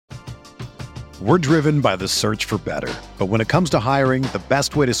We're driven by the search for better. But when it comes to hiring, the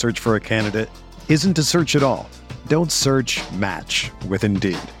best way to search for a candidate isn't to search at all. Don't search, match with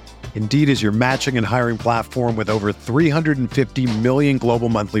Indeed. Indeed is your matching and hiring platform with over 350 million global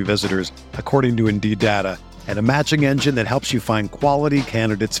monthly visitors, according to Indeed data, and a matching engine that helps you find quality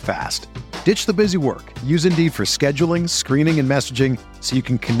candidates fast. Ditch the busy work. Use Indeed for scheduling, screening, and messaging so you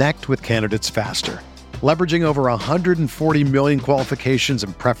can connect with candidates faster. Leveraging over 140 million qualifications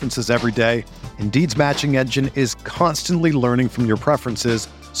and preferences every day, Indeed's matching engine is constantly learning from your preferences,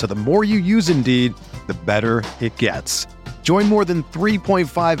 so the more you use Indeed, the better it gets. Join more than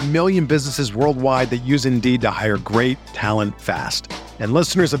 3.5 million businesses worldwide that use Indeed to hire great talent fast. And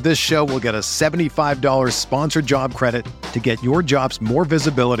listeners of this show will get a $75 sponsored job credit to get your jobs more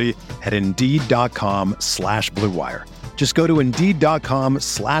visibility at Indeed.com/Blue Wire. Just go to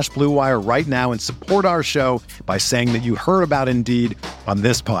Indeed.com/Blue Wire right now and support our show by saying that you heard about Indeed on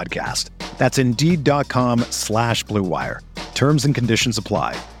this podcast. That's Indeed.com/Blue Wire. Terms and conditions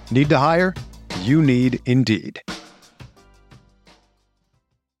apply. Need to hire? You need Indeed.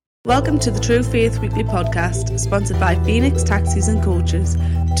 Welcome to the True Faith Weekly Podcast, sponsored by Phoenix Taxis and Coaches.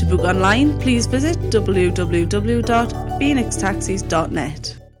 To book online, please visit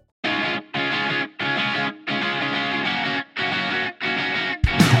www.phoenixtaxis.net.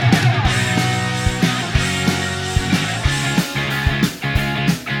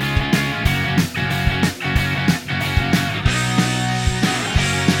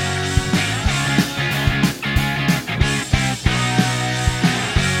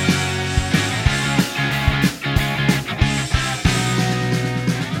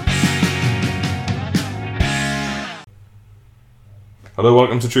 Hello,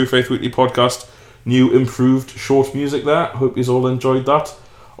 welcome to True Faith Weekly Podcast. New improved short music there. Hope you all enjoyed that.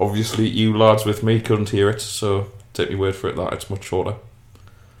 Obviously, you lads with me couldn't hear it, so take me word for it that it's much shorter.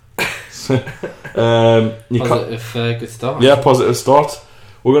 Positive, good start. Yeah, positive start.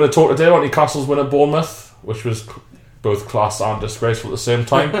 We're going to talk today about Newcastle's win at Bournemouth, which was both class and disgraceful at the same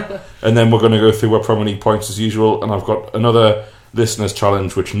time. And then we're going to go through our Premier League points as usual. And I've got another listeners'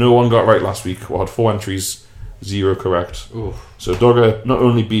 challenge, which no one got right last week. We had 4 entries, 0 correct. Ooh. So Dogger not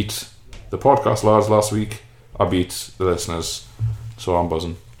only beat the podcast lads last week, I beat the listeners. So I'm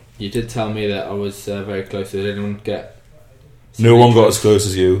buzzing. You did tell me that I was very close. Did anyone get... No one got as close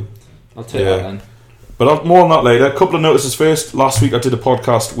as you. I'll take that then. But more on that later. A couple of notices first. Last week I did a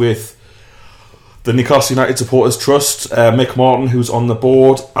podcast with the Newcastle United Supporters Trust, Mick Martin, who's on the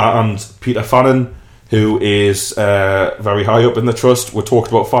board, and Peter Fannin, who is very high up in the trust. We talked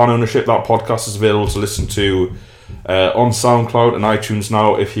about fan ownership. That podcast is available to listen to on SoundCloud and iTunes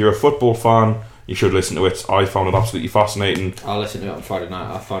now. If you're a football fan, you should listen to it. I found it absolutely fascinating. I'll listen to it on Friday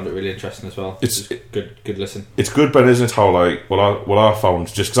night. I found it really interesting as well. It's good listen. It's good, but isn't it how what I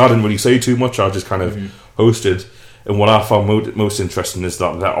found, just because I didn't really say too much, I just kind of hosted, and what I found most interesting is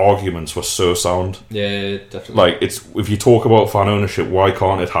that their arguments were so sound. Yeah, definitely. Like, it's, if you talk about fan ownership, why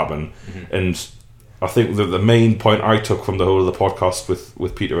can't it happen? And I think that the main point I took from the whole of the podcast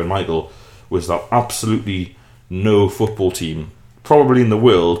with Peter and Michael was that absolutely no football team, probably in the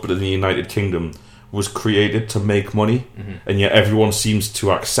world, but in the United Kingdom, was created to make money, and yet everyone seems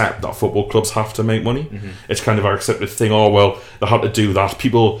to accept that football clubs have to make money. It's kind of an accepted thing. Oh well, they had to do that.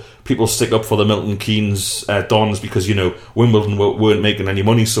 People stick up for the Milton Keynes Dons because, you know, Wimbledon weren't making any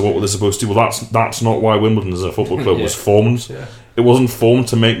money, so what were they supposed to do? Well, that's not why Wimbledon as a football club was formed. It wasn't formed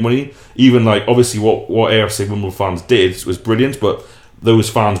to make money. Even, like, obviously what AFC Wimbledon fans did was brilliant, but those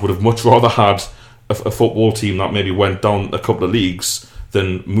fans would have much rather had a football team that maybe went down a couple of leagues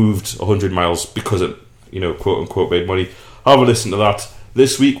than moved 100 miles because it, you know, quote unquote, made money. Have a listen to that.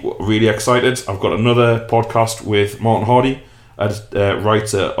 This week, really excited. I've got another podcast with Martin Hardy, a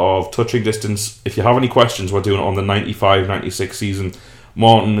writer of Touching Distance. If you have any questions, we're doing it on the 95-96 season.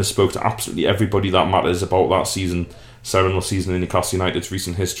 Martin has spoke to absolutely everybody that matters about that season, seminal season in Newcastle United's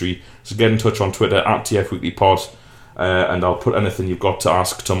recent history. So get in touch on Twitter at TFWeeklyPod. And I'll put anything you've got to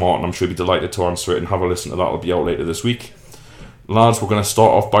ask to Martin. I'm sure he'll be delighted to answer it, and have a listen to that. It'll be out later this week. Lads, we're going to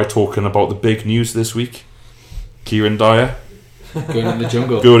start off by talking about the big news this week. Kieran Dyer Going in the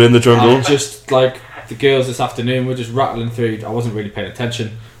jungle. Going in the jungle. Just like the girls this afternoon were just rattling through. I wasn't really paying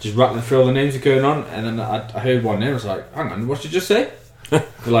attention, just rattling through all the names that are going on, and then I heard one name. I was like, hang on, what did you just say? They're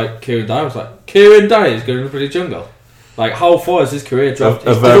like, Kieran Dyer. I was like, Kieran Dyer is going in the bloody jungle. Like, how far has his career dropped?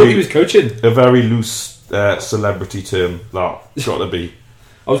 I thought he was coaching. A very loose celebrity term that got to be.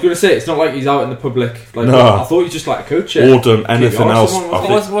 I was going to say, it's not like he's out in the public. Like, no. I thought he was just like a coach. Or done anything else.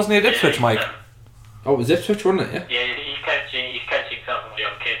 Wasn't he at Ipswich, Mike? Oh, it was Ipswich, wasn't it? Yeah, he's coaching some of the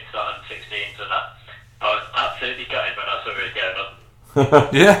young kids starting 16s and that. I was absolutely gutted when I saw he was going on.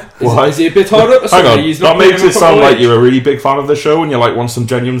 Yeah. Why? Is he a bit hard up? Or Hang something? on, He's not that makes playing it a sound proper like wage. you're a really big fan of the show and you like want some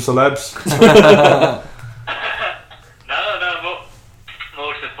genuine celebs. No,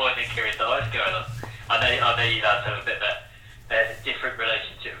 more to the point than Kieran Dyer's going on. I know you lads have a bit of a different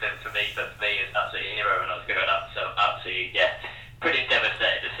relationship with him for me, but for me, it's absolutely a hero when I was growing up. So absolutely, pretty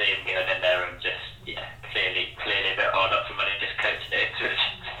devastated to see him going in there and just, clearly a bit hard up for money, just coaching it into it.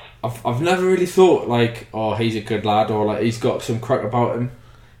 I've never really thought like, oh, he's a good lad, or like he's got some crack about him.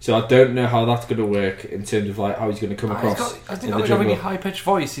 So I don't know how that's going to work in terms of like how he's going to come across. I think in he's the got a really jungle. high pitched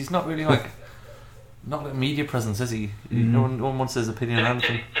voice. He's not really like not like a media presence, is he? No one wants his opinion on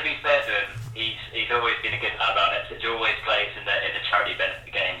anything. To be fair to him, he's always been a good lad about it. He always plays in the charity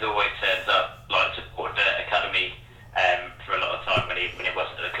benefit games. Always turns up, like supported the academy for a lot of time when he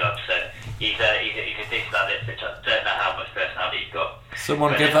wasn't at the club. So he's a decent lad. I don't know how much personality he's got.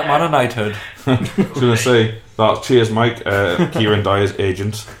 Someone give that man a knighthood. I was going to say that. Cheers, Mike. Kieran Dyer's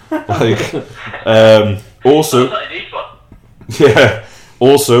agent. Also, yeah.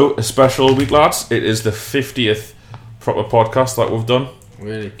 Also, a special week, lads. It is the 50th proper podcast that we've done.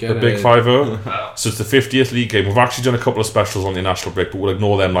 Really The good. Big 5-0. So it's the 50th league game. We've actually done a couple of specials on the national break, but we'll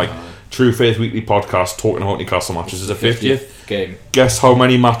ignore them. Like True Faith Weekly podcast talking about Newcastle matches is the 50th. game. Guess how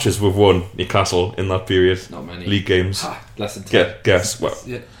many matches we've won Newcastle in that period? Not many. League games. Less than 10. Guess. Well,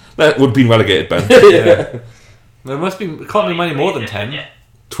 Yeah. that would have been relegated, Ben. Yeah. There must be. It can't be many more than 10.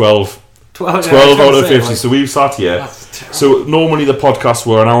 12. 12 12 out of 50. So we've sat here. So normally the podcasts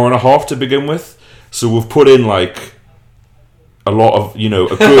were an hour and a half to begin with. So we've put in like a lot of,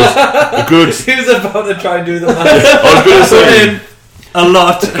 a good. He was about to try and do the math. I was going to say a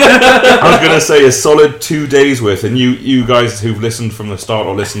lot. I was going to say a solid 2 days worth, and you guys who've listened from the start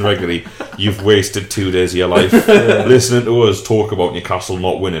or listened regularly, you've wasted 2 days of your life listening to us talk about Newcastle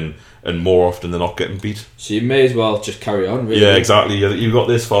not winning, and more often than not getting beat. So you may as well just carry on, really. Yeah, exactly. You got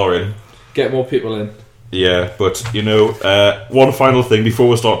this far in. Get more people in. Yeah, but one final thing before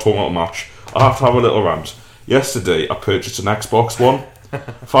we start talking about a match, I have to have a little rant. Yesterday, I purchased an Xbox One.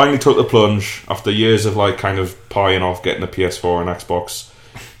 Finally took the plunge after years of like kind of pieing off getting a PS4 and Xbox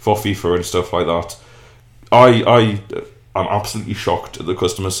for FIFA and stuff like that. I'm absolutely shocked at the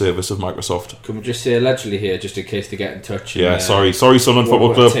customer service of Microsoft. Can we just say allegedly here, just in case they get in touch? Yeah, and, sorry, Sunderland Football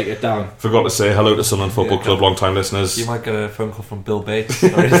we'll Club. Take it down. Forgot to say hello to Sunderland Football Yeah, Club, long time listeners. You might get a phone call from Bill Bates.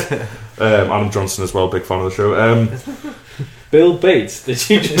 Adam Johnson as well, big fan of the show. Bill Bates? Did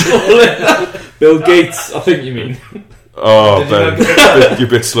you just call it? Bill Gates, I think you mean. Oh, Ben, you're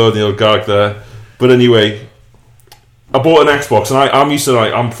a bit slow in the old gag there. But anyway, I bought an Xbox, and I'm used to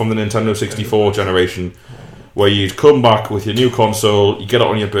I'm from the Nintendo 64 generation, where you'd come back with your new console, you get it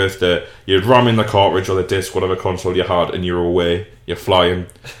on your birthday, you'd ram in the cartridge or the disc, whatever console you had, and you're away, you're flying.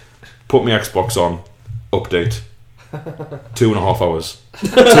 Put my Xbox on, update. 2.5 hours.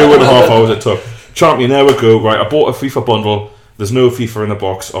 2.5 hours it took. Champion, there we go. Right, I bought a FIFA bundle. There's no FIFA in the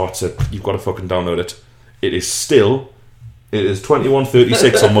box. Oh, it's you've got to fucking download it. It is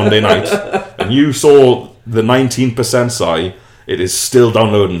 21:36 on Monday night, and you saw the 19% sigh. It is still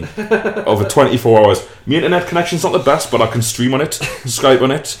downloading over 24 hours. My internet connection's not the best, but I can stream on it, Skype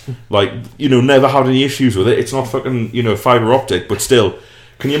on it. Like, never had any issues with it. It's not fucking, fibre optic, but still.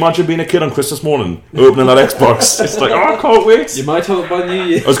 Can you imagine being a kid on Christmas morning, opening that Xbox? It's like, I can't wait. You might have it by New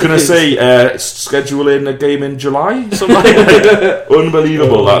Year. I was going to say, scheduling a game in July, something like that.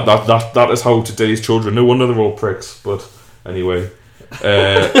 Unbelievable. That is how today's children. No wonder they're all pricks. But anyway,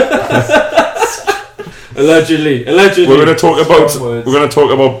 allegedly. we're going to talk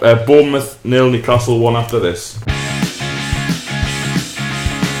about Bournemouth 0, Newcastle 1 after this.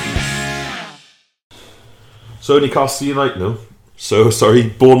 So Newcastle United, no.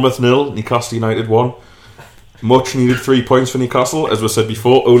 Bournemouth 0, Newcastle United 1. Much needed 3 points for Newcastle, as we said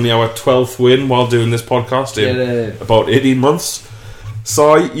before. Only our 12th win while doing this podcast in about 18 months.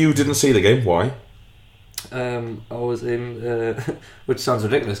 Si, you didn't see the game. Why? I was in, which sounds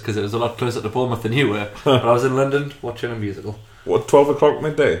ridiculous because it was a lot closer to Bournemouth than you were. But I was in London watching a musical. What, 12 o'clock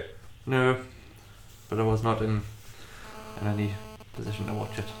midday? No, but I was not in any position to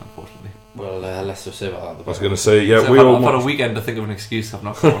watch it, unfortunately. Well, let's just say about that. I was going to say, yeah, So we all I've had a watched. weekend to think of an excuse. I've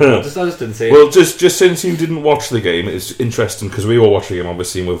not. I just didn't see it. Well, just since you didn't watch the game, it's interesting because we all watched the game,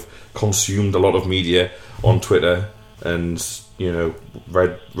 obviously, and we've consumed a lot of media on Twitter and,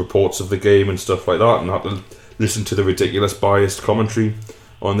 read reports of the game and stuff like that, and had to listen to the ridiculous biased commentary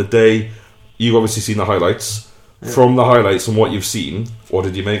on the day. You've obviously seen the highlights. Yeah. From the highlights and what you've seen, what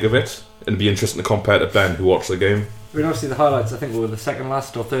did you make of it? It'd be interesting to compare to Ben, who watched the game. I mean, obviously the highlights, I think, were the second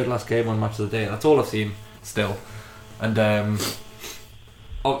last or third last game on Match of the Day. That's all I've seen still. And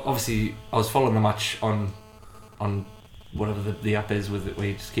obviously I was following the match on whatever the app is with it, where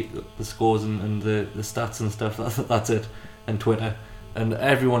you just keep the scores and the stats and stuff. That's it, and Twitter, and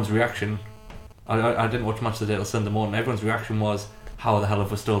everyone's reaction. I didn't watch much of the day till Sunday morning. Everyone's reaction was, "How the hell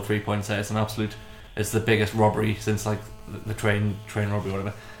have we stole 3 points there? It's an absolute. It's the biggest robbery since like the train robbery or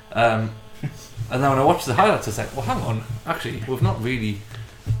whatever." And then when I watched the highlights, I was like, "Well, hang on. Actually, we've not really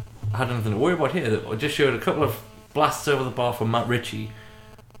had anything to worry about here. That I just showed a couple of blasts over the bar from Matt Ritchie.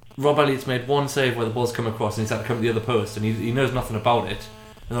 Rob Elliott's made one save where the ball's come across and he's had to come to the other post, and he knows nothing about it.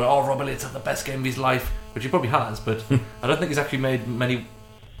 And they're like, oh, Rob Elliott's had the best game of his life, which he probably has, but I don't think he's actually made many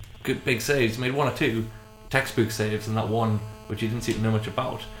good big saves. He's made 1 or 2 textbook saves, and that one which he didn't seem to know much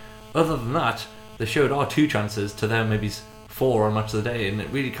about. Other than that, they showed our 2 chances to them, maybe 4 on Match of the Day, and it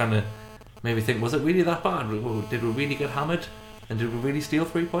really kind of made me think, was it really that bad? Did we really get hammered? And did we really steal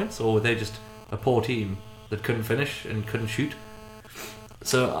 3 points? Or were they just a poor team that couldn't finish and couldn't shoot?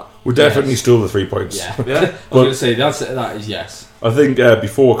 So we definitely stole the 3 points. Yeah, I was going to say that is yes. I think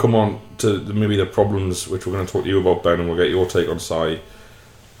before we come on to maybe the problems which we're going to talk to you about, Ben, and we'll get your take on Si.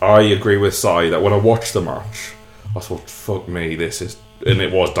 I agree with Si that when I watched the match, I thought, fuck me, this is, and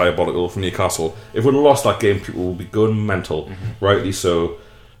it was diabolical from Newcastle. If we'd lost that game, people would be going mental, rightly so.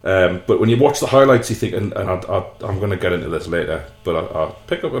 But when you watch the highlights, you think, and I'm going to get into this later, but I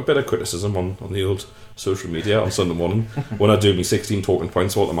pick up a bit of criticism on the old social media on Sunday morning when I do my 16 talking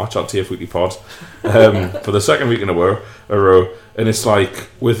points about the match at TF Weekly Pod for the second week in a row, and it's like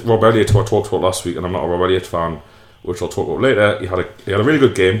with Rob Elliott, who I talked about last week, and I'm not a Rob Elliott fan, which I'll talk about later. He had a really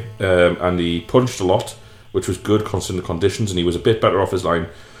good game, and he punched a lot, which was good considering the conditions, and he was a bit better off his line.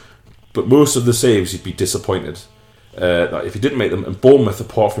 But most of the saves, you'd be disappointed that if he didn't make them. And Bournemouth,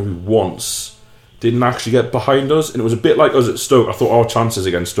 apart from once, didn't actually get behind us, and it was a bit like us at Stoke. I thought our chances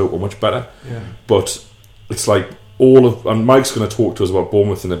against Stoke were much better, but it's like and Mike's going to talk to us about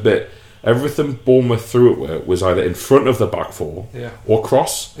Bournemouth in a bit. Everything Bournemouth threw it was either in front of the back four or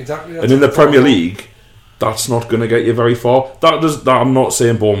cross. Exactly. And in the Premier League, that's not going to get you very far. I'm not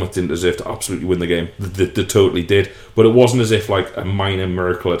saying Bournemouth didn't deserve to absolutely win the game. They totally did, but it wasn't as if like a minor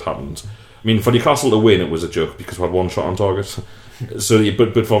miracle had happened. I mean, for Newcastle to win, it was a joke because we had 1 shot on target. So,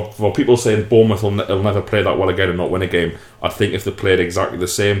 but for people saying Bournemouth will never play that well again and not win a game, I think if they played exactly the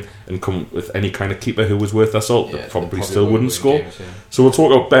same and come with any kind of keeper who was worth their salt, they probably still wouldn't score. Games, So we'll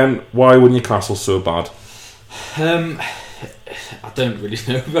talk about, Ben, why were Newcastle so bad? I don't really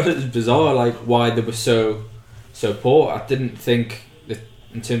know, but it's bizarre, like why they were so poor. I didn't think that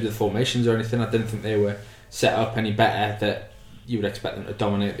in terms of the formations or anything, I didn't think they were set up any better that you would expect them to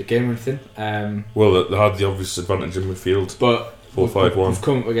dominate the game or anything. Well, they had the obvious advantage in midfield, but 4-5-1. We've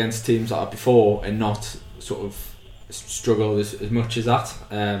come up against teams like that before and not sort of struggled as much as that.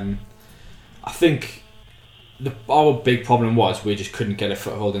 I think our big problem was we just couldn't get a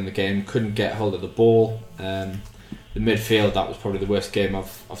foothold in the game, couldn't get hold of the ball. The midfield, that was probably the worst game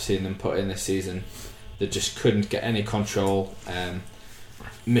I've seen them put in this season. They just couldn't get any control.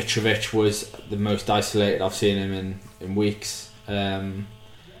 Mitrovic was the most isolated I've seen him in weeks. And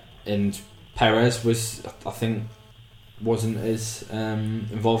Perez was, I think, wasn't as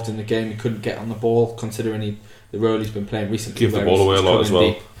involved in the game. He couldn't get on the ball, considering the role he's been playing recently. Give the ball away a lot as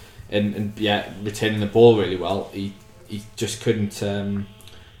well. And retaining the ball really well. He just couldn't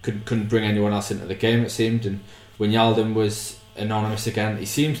bring anyone else into the game, it seemed. And Wijnaldum was anonymous again. He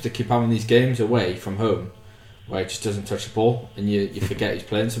seems to keep having these games away from home where he just doesn't touch the ball, and you forget he's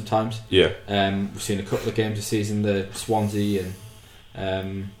playing sometimes. Yeah. We've seen a couple of games this season, the Swansea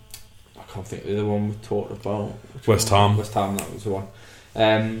and I can't think of the other one we talked about. West Ham, that was the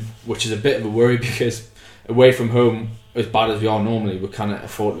one. Which is a bit of a worry because away from home, as bad as we are normally, we can't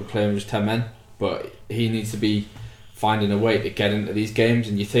afford to be playing with just 10 men. But he needs to be finding a way to get into these games,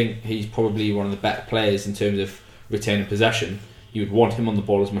 and you think he's probably one of the better players in terms of retaining possession. You would want him on the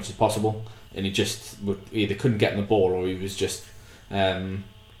ball as much as possible, and he just either couldn't get on the ball or he was just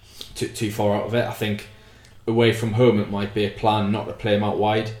too far out of it. I think away from home it might be a plan not to play him out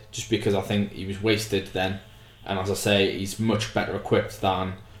wide, just because I think he was wasted then, and as I say, he's much better equipped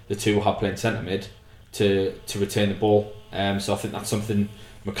than the two who have playing centre mid to retain the ball. So I think that's something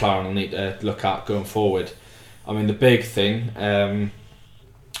McLaren will need to look at going forward. I mean, the big thing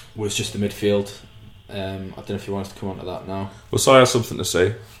was just the midfield. I don't know if you want us to come on to that now. Well, Si has something to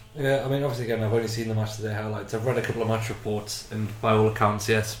say. Yeah, I mean, obviously, again, I've only seen the match today highlights. I've read a couple of match reports, and by all accounts,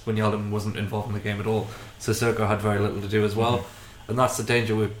 yes, Wijnaldum wasn't involved in the game at all. Sissoko had very little to do as well. And that's the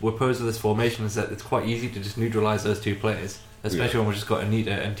danger we're posed with this formation, is that it's quite easy to just neutralise those two players, especially when we've just got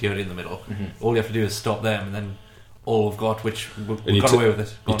Anita and Thierry in the middle. All you have to do is stop them, and then all we've got, which And we've got away with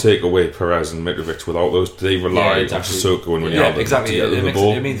it. Go You on. take away Perez and Mitrovic without those. They rely exactly. on Sissoko and Yeah, Ronaldo exactly. to get them the It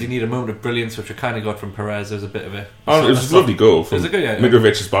ball. means you need a moment of brilliance, which we kind of got from Perez. There's a bit of a Oh, it was a lovely goal from It was a good, yeah.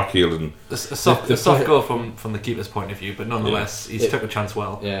 Mitrovic's backheel, and a soft goal from the keeper's point of view, but nonetheless, he's took a chance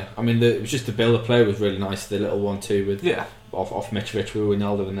well. Yeah, I mean, it was just the build of play was really nice. The little 1-2 with Yeah, off Mitrovic with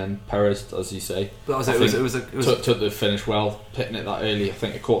Ronaldo, and then Perez, as you say, that was I it. think It was took the finish well, hitting it that early. I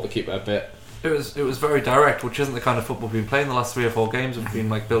think it caught the keeper a bit. It was very direct, which isn't the kind of football we've been playing the last 3 or 4 games. We've been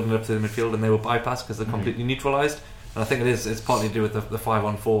like building up to the midfield, and they were bypassed because they're completely neutralised. And I think it's partly to do with the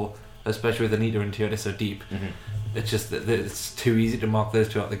 5-on-4, especially with Anita and Tiote so deep. It's just that it's too easy to mark those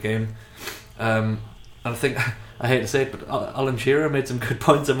two out of the game. And I think I hate to say it, but Alan Shearer made some good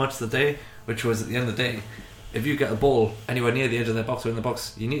points on Match of the Day, which was at the end of the day, if you get a ball anywhere near the edge of their box or in the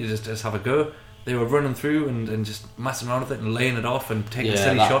box, you need to just have a go. They were running through and just messing around with it and laying it off and taking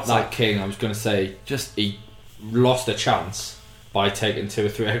silly shots. That King, I was going to say, he lost a chance by taking 2 or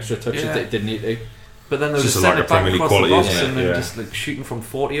 3 extra touches that he didn't need to. But then there was Just a a lack centre of back Premier League across the quality, box isn't it? and then Yeah. just like shooting from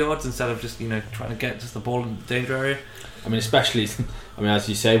 40 yards instead of just trying to get just the ball in the danger area. I mean, especially, as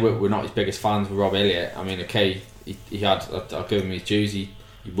you say, we're not his biggest fans with Rob Elliott. I mean, okay, he had, I'll give him his dues, he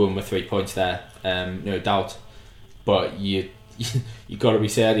won with 3 points there, no doubt. But you got to be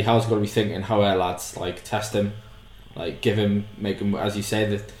said, he has got to be thinking, how are lads, like, test him, like, make him, as you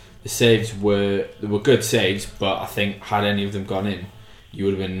say, the saves were good saves, but I think had any of them gone in, you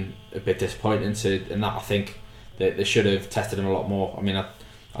would have been a bit disappointed. In that, I think that they should have tested him a lot more. I mean, I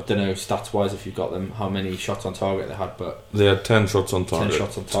don't know stats wise if you've got them how many shots on target they had, but they had 10 shots on target. 10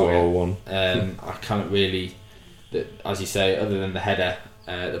 shots on target. 12-1. I can't really, as you say, other than the header,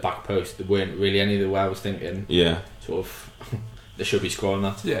 the back post, there weren't really any that where I was thinking. Yeah. Sort of, they should be scoring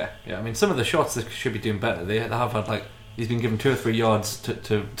that. Yeah. I mean, some of the shots they should be doing better. They have had like he's been given 2 or 3 yards to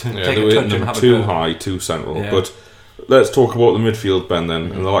take They a were touch hitting and them have too a go. high, too central. Yeah. But let's talk about the midfield, Ben,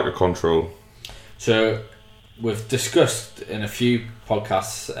 then, and the lack of control. So we've discussed in a few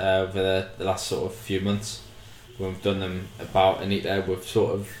podcasts over the last sort of few months when we've done them about Anita. We've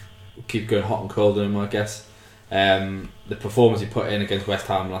sort of keep going hot and cold on him, I guess. The performance he put in against West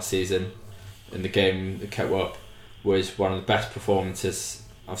Ham last season in the game that kept up was one of the best performances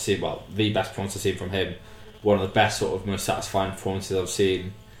I've seen. Well, the best performance I've seen from him. One of the best, sort of most satisfying performances I've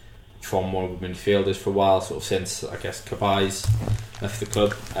seen from one of the midfielders for a while, sort of since, I guess, Kabai's left the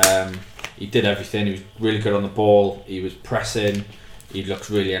club. He did everything. He was really good on the ball. He was pressing. He looked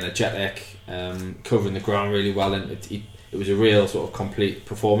really energetic, covering the ground really well, and it was a real sort of complete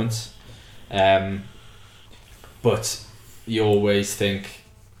performance. But you always think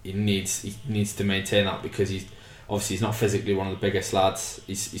he needs to maintain that, because he's not physically one of the biggest lads.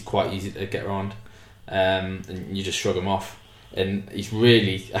 He's quite easy to get around, and you just shrug him off. And he's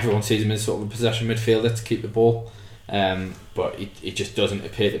really, everyone sees him as sort of a possession midfielder to keep the ball, but he just doesn't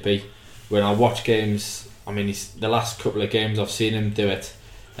appear to be. When I watch games, I mean, the last couple of games I've seen him do it,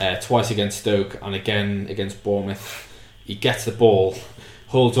 twice against Stoke and again against Bournemouth. He gets the ball,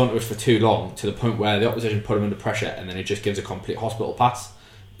 holds onto it for too long, to the point where the opposition put him under pressure, and then he just gives a complete hospital pass,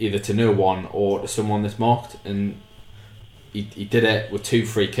 either to no one or to someone that's marked. And he did it with 2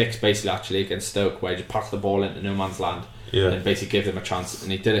 free kicks basically, actually, against Stoke, where he just passed the ball into no man's land. Yeah. And basically gave them a chance,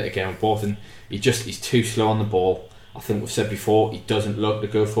 and he did it again with both. And he's too slow on the ball. I think we've said before, he doesn't look to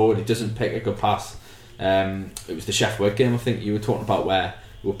go forward. He doesn't pick a good pass. It was the Sheffield game, I think you were talking about, where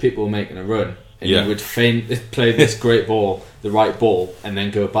people were making a run, and he would play this great ball, the right ball, and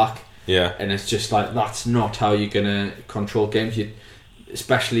then go back. Yeah. And it's just like, that's not how you're gonna control games.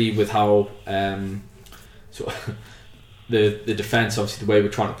 Especially with how sort of the defence, obviously the way we're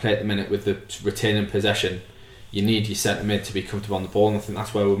trying to play at the minute with the retaining possession. You need your centre mid to be comfortable on the ball, and I think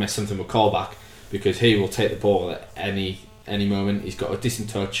that's where we'll miss something with Colback, because he will take the ball at any moment. He's got a decent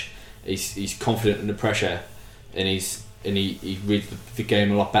touch. He's confident under pressure, and he reads the game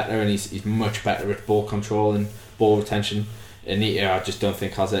a lot better, and he's much better at ball control and ball retention. Anita, I just don't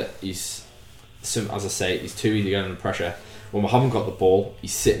think has it. As I say, he's too easy under pressure. When we haven't got the ball,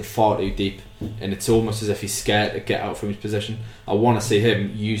 he's sitting far too deep, and it's almost as if he's scared to get out from his position. I want to see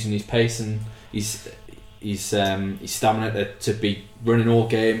him using his pace and his stamina to be running all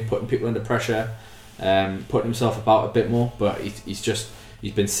game, putting people under pressure, putting himself about a bit more. But he's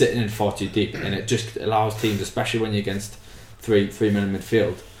been sitting in far too deep, and it just allows teams, especially when you're against three men in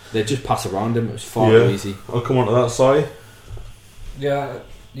midfield, they just pass around him. It was far too easy. I'll come on to that side. Yeah,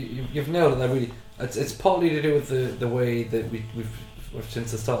 you've nailed it there, really. It's partly to do with the way that we've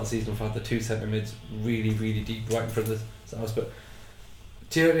since the start of the season, we've had the 2 centre mids really, really deep right in front of the house. But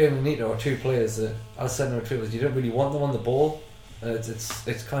Tiote and Anita are 2 players that, as centre midfielders, you don't really want them on the ball.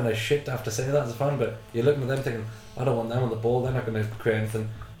 It's kind of shit to have to say that as a fan, but you're looking at them thinking, I don't want them on the ball, they're not going to create anything,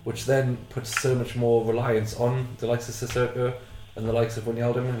 which then puts so much more reliance on the likes of Sissoko and the likes of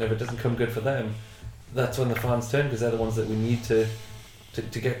Wijnaldum, and if it doesn't come good for them, that's when the fans turn, because they're the ones that we need to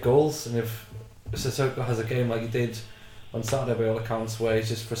get goals. And if Sissoko has a game like he did on Saturday by all accounts, where he's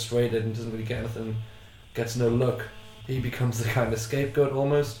just frustrated and doesn't really get anything, gets no look, he becomes the kind of scapegoat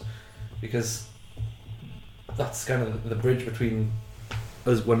almost, because that's kind of the bridge between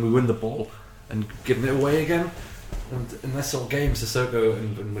us when we win the ball and giving it away again. And in this sort of game, Sissoko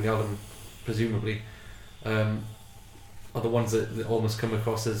and Wijnaldum presumably are the ones that almost come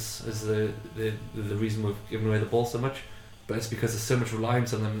across as the reason we've given away the ball so much. But it's because there's so much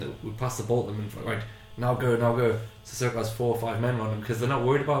reliance on them that we pass the ball to them and right, now go. Sissoko has 4 or 5 men on him because they're not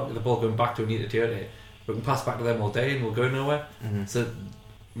worried about the ball going back to Anita Tiote. We can pass back to them all day and we'll go nowhere. Mm-hmm. So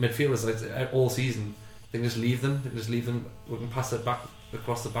midfielders, like all season, they can just leave them. We can pass it back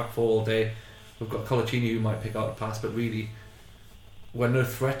across the back 4 all day. We've got Colaccini who might pick out a pass, but really we're no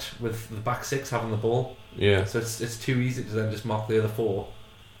threat with the back 6 having the ball. Yeah. So it's too easy to then just mark the other 4,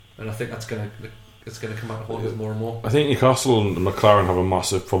 and I think it's going to come out of haunt us more and more. I think Newcastle and McLaren have a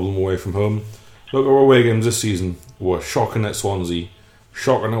massive problem away from home. Look at our away games this season. We're shocking at Swansea,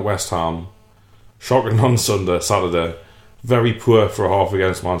 shocking at West Ham, shocking on Saturday, very poor for a half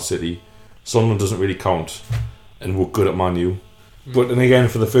against Man City. Sunderland doesn't really count, and we're good at Man U. But then again,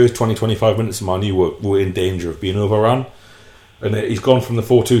 for the first 20-25 minutes of Man U, we're in danger of being overrun. And he's gone from the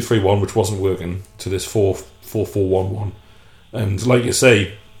 4-2-3-1, which wasn't working, to this 4-4-1-1. And like you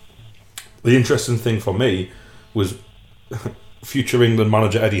say, the interesting thing for me was future England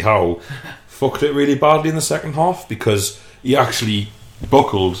manager Eddie Howe fucked it really badly in the second half, because he actually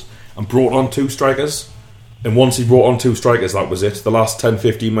buckled and brought on 2 strikers. And once he brought on 2 strikers, that was it. The last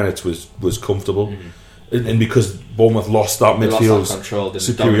 10-15 minutes was comfortable. Mm-hmm. And because Bournemouth lost that midfield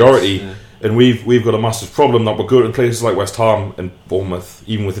superiority, and we've got a massive problem that we're going to places like West Ham and Bournemouth,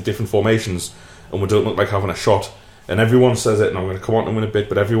 even with the different formations, and we don't look like having a shot. And everyone says it, and I'm going to come on to in a bit,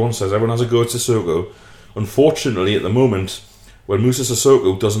 but everyone has a go at Sissoko. Unfortunately, at the moment, when Moussa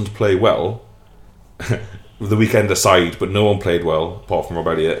Sissoko doesn't play well, the weekend aside, but no one played well apart from Rob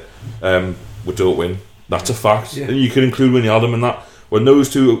Elliott, we don't win. That's a fact. Yeah. And you can include Wijnaldum in that. When those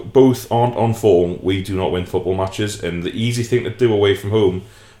two both aren't on form, we do not win football matches. And the easy thing to do away from home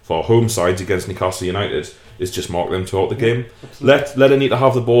for home sides against Newcastle United is just mark them throughout the game. Let Anita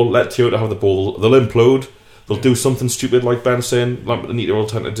have the ball, let Tiote have the ball. They'll implode. They'll do something stupid like Ben saying, like Anita will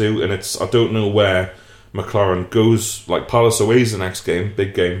tend to do. And I don't know where McLaren goes. Like Palace away is the next game,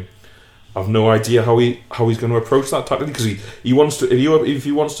 big game. I've no idea how he's going to approach that tactically, because he wants to. If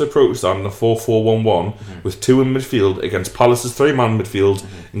he wants to approach that in a 4-4-1-1 with 2 in midfield against Palace's 3-man midfield,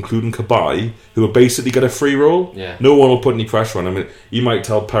 including Cabaye, who will basically get a free roll. Yeah. No one will put any pressure on him. I mean, you might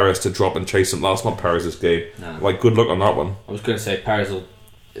tell Perez to drop and chase him. That's not Perez's game. No. Like, good luck on that one. I was going to say Perez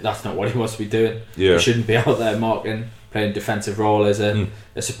that's not what he wants to be doing. Yeah. He shouldn't be out there marking, playing defensive role as a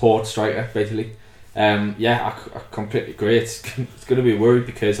support striker, basically. I completely agree. It's going to be a worry,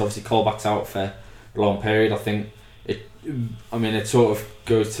 because obviously Colback's out for a long period. I think it sort of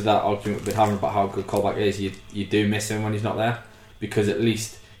goes to that argument we've been having about how good Colback is. You do miss him when he's not there, because at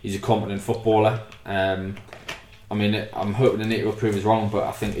least he's a competent footballer. I'm hoping Anita will prove us wrong, but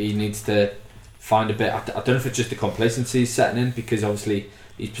I think he needs to find a bit. I don't know if it's just the complacency he's setting in, because obviously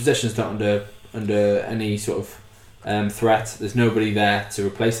his position's not under any sort of threat. There's nobody there to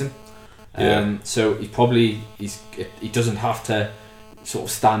replace him. So he doesn't have to sort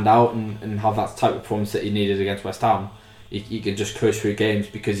of stand out and have that type of performance that he needed against West Ham. He can just coach through games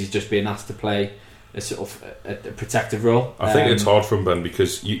because he's just being asked to play a sort of a protective role. I think it's hard for him, Ben,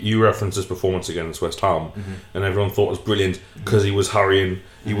 because you referenced his performance against West Ham, and everyone thought it was brilliant because he was harrying,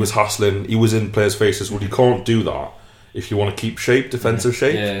 he was hassling, he was in players' faces. Well, you can't do that if you want to keep defensive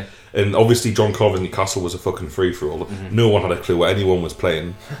shape. Yeah. And obviously John Carver's Newcastle was a fucking free-for-all. No one had a clue what anyone was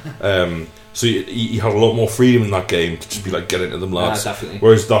playing. So he had a lot more freedom in that game to just be like, get into them, lads. Definitely.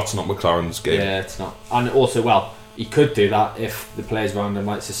 Whereas that's not McLaren's game. Yeah, it's not. And also, he could do that if the players around him,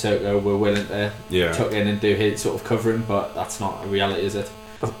 like Sissoko, were willing to tuck in and do his sort of covering, but that's not a reality, is it?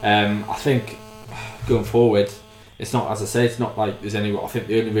 I think going forward, it's not, as I say, it's not like there's any. I think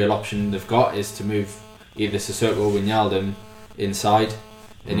the only real option they've got is to move either Sissoko or Wijnaldum inside,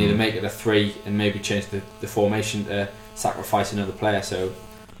 and either make it a 3 and maybe change the formation to sacrifice another player. So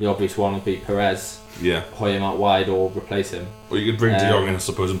the obvious one would be Perez, hoy him out wide or replace him. Or you could bring De Jong in, I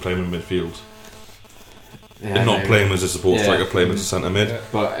suppose, and play him in midfield. Yeah, and not play him as a support striker, play him as a centre mid. Yeah.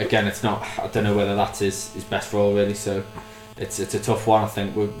 But again, it's not. I don't know whether that's his best role, really. So it's a tough one. I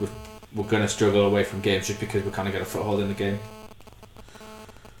think we're going to struggle away from games just because we kind of get a foothold in the game.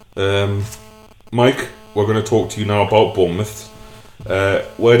 Mike, we're going to talk to you now about Bournemouth.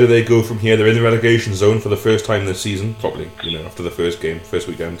 Where do they go from here? They're in the relegation zone for the first time this season, probably, after the first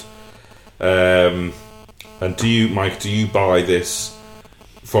weekend. And do you buy this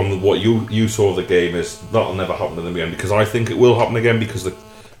from what you saw of the game is that'll never happen to them again? Because I think it will happen again because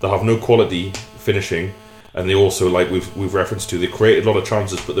they have no quality finishing, and they also, like we've referenced to, they created a lot of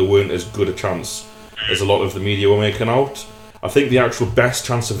chances, but they weren't as good a chance as a lot of the media were making out. I think the actual best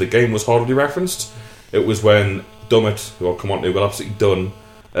chance of the game was hardly referenced. It was when Dummett, who I'll come on to, got absolutely done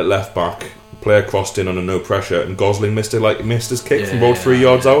at left back. Player crossed in under no pressure, and Gosling missed his kick from about 3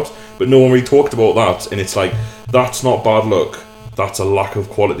 yards out. But no one really talked about that, and it's like, that's not bad luck. That's a lack of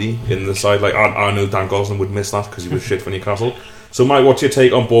quality in the side. Like I know Dan Gosling would miss that because he was shit for Newcastle. So Mike, what's your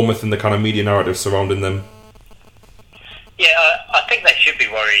take on Bournemouth and the kind of media narrative surrounding them? Yeah, I think they should be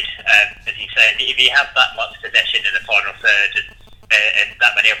worried, as you said. If you have that much possession in the final third and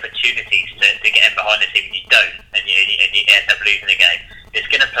that many opportunities to get in behind the team, and you don't, and you end up losing the game, it's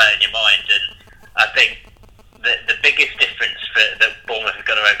going to play in your mind. And I think the biggest difference that Bournemouth have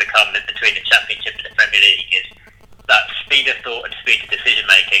got to overcome between the Championship and the Premier League is that speed of thought and speed of decision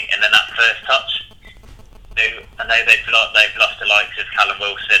making, and then that first touch. I know they've lost the likes of Callum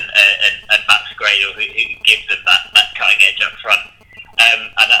Wilson and Max Gradle, who gives them that cutting edge up front.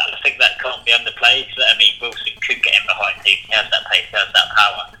 And I think that can't be underplayed. I mean, Wilson could get in behind teams. He has that pace, he has that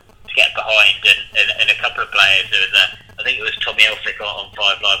power to get behind. And a couple of players, I think it was Tommy Elphick on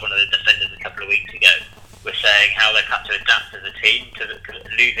 5 Live, one of the defenders a couple of weeks ago, was saying how they've had to adapt as a team to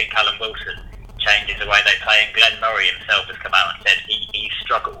losing Callum Wilson changes the way they play. And Glenn Murray himself has come out and said he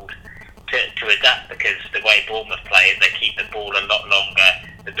struggled to adapt because the way Bournemouth play is they keep the ball a lot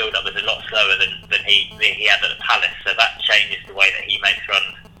longer. The build-up was a lot slower than he had at the Palace, so that changes the way that he makes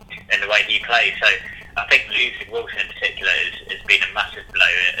runs and the way he plays. So I think losing Wilson in particular has been a massive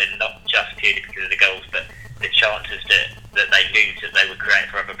blow, and not just purely because of the goals, but the chances that they lose that they would create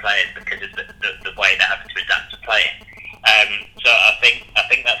for other players because of the way they're having to adapt to playing. So I think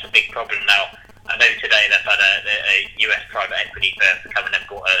that's a big problem now. I know today they've had a US private equity firm come in and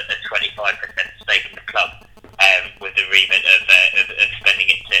bought a 25% stake in the club with the remit of spending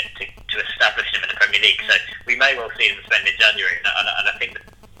it to establish them in the Premier League. So we may well see them spend in January, and I think that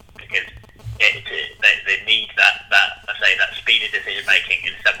because they need that speed of decision making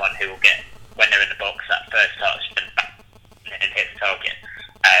in someone who will get, when they're in the box, that first touch and hit the target.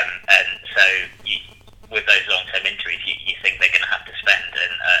 And so with those long-term injuries, you think they're going to have to spend,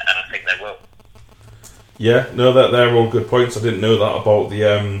 and I think they will. Yeah, no, they're all good points. I didn't know that about the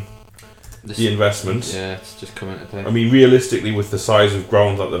investment. Yeah, it's just coming into play. I mean, realistically, with the size of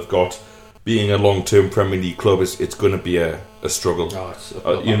ground that they've got, being a long-term Premier League club, it's going to be a struggle.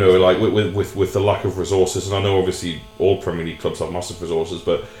 With the lack of resources. And I know, obviously, all Premier League clubs have massive resources,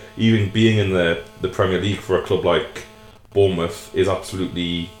 but even being in the Premier League for a club like Bournemouth is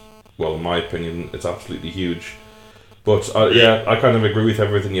absolutely, well, in my opinion, it's absolutely huge. But I kind of agree with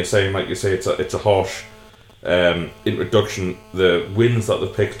everything you're saying. Like you say, it's a harsh introduction. The wins that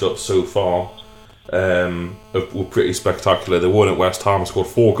they've picked up so far were pretty spectacular. They won at West Ham, scored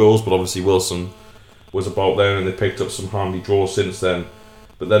 4 goals, but obviously Wilson was about there, and they picked up some handy draws since then.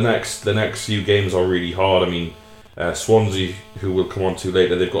 But the next few games are really hard. I mean, Swansea, who we'll come on to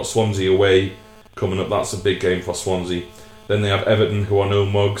later, they've got Swansea away coming up. That's a big game for Swansea. Then they have Everton, who are no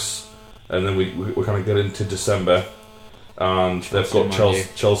mugs, and then we kind of get into December, and they've got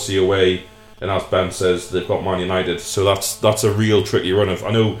Chelsea away. And as Ben says, they've got Man United, so that's a real tricky run. I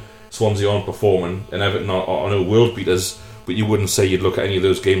know Swansea aren't performing, and Everton are no world beaters, but you wouldn't say you'd look at any of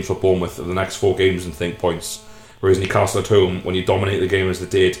those games for Bournemouth in the next 4 games and think points. Whereas Newcastle at home, when you dominate the game as they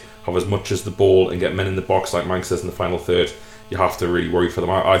did, have as much as the ball and get men in the box like Mike says in the final third, you have to really worry for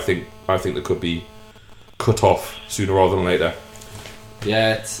them. I think they could be cut off sooner rather than later.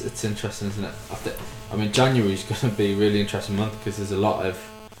 Yeah, it's interesting, isn't it? I mean, January is going to be a really interesting month because there's a lot of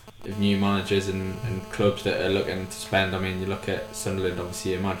new managers and clubs that are looking to spend. I mean, you look at Sunderland,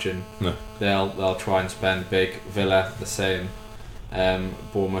 obviously, imagine they'll try and spend big. Villa, the same.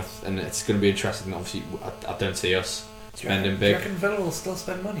 Bournemouth, and it's going to be interesting. Obviously, I don't see us spending big. Do you reckon Villa will still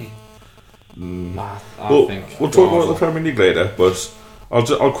spend money? I think we'll talk about the Premier League later, but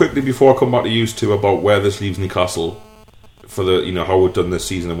I'll quickly, before I come back to you two, about where this leaves Newcastle for the how we've done this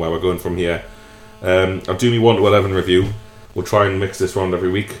season and where we're going from here. I'll do me 1 to 11 review. We'll try and mix this round every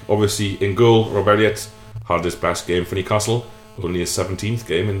week. Obviously, in goal, Rob Elliott had his best game for Newcastle. Only his 17th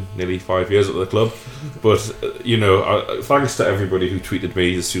game in nearly 5 years at the club. But, thanks to everybody who tweeted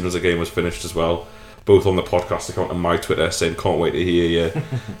me as soon as the game was finished as well. Both on the podcast account and my Twitter, saying, can't wait to hear your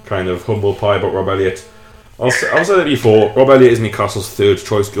kind of humble pie about Rob Elliott. I've said it before. Rob Elliott is Newcastle's third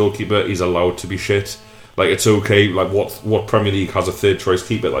choice goalkeeper. He's allowed to be shit. Like, it's okay. Like, what Premier League has a third choice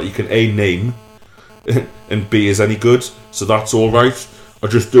keeper? Like, you can A, name, and B, is any good. So that's all right. I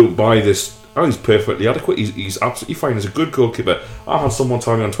just don't buy this. Oh, he's perfectly adequate. He's absolutely fine. He's a good goalkeeper. I had someone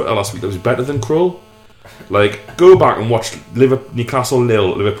tell me on Twitter last week that was better than Krul. Like, go back and watch Newcastle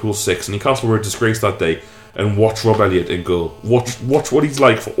 0, Liverpool 6. Newcastle were a disgrace that day. And watch Rob Elliott in goal. Watch what he's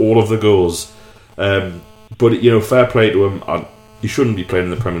like for all of the goals. But, you know, fair play to him. He shouldn't be playing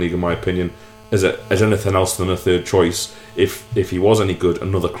in the Premier League, in my opinion, as anything else than a third choice. If he was any good,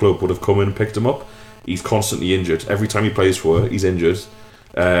 another club would have come in and picked him up. He's constantly injured. Every time he plays for it, he's injured.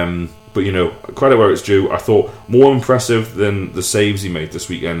 But, you know, credit where it's due. I thought more impressive than the saves he made this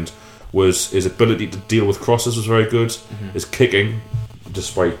weekend was his ability to deal with crosses was very good. His kicking,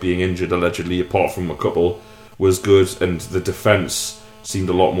 despite being injured allegedly, apart from a couple, was good. And the defence seemed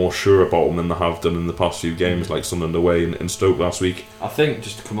a lot more sure about him than they have done in the past few games, like Sunderland away in Stoke last week. I think,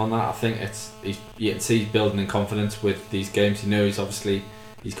 just to come on that, I think you can see he's building in confidence with these games. You know, he's going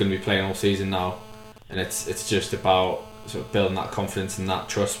to be playing all season now, and it's just about sort of building that confidence and that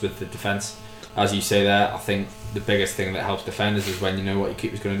trust with the defence. As you say there, I think the biggest thing that helps defenders is when you know what your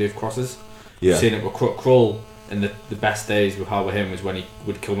keeper's going to do with crosses. Yeah. You've seen it with Krul in the best days with him was when he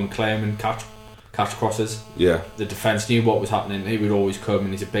would come and claim and catch crosses. Yeah. The defence knew what was happening. He would always come, and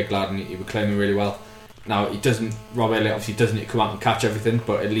he's a big lad, and he would claim it really well. Now Rob Elliott obviously doesn't need to come out and catch everything,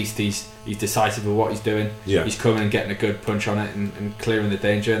 but at least he's decisive of what he's doing. Yeah. He's coming and getting a good punch on it and clearing the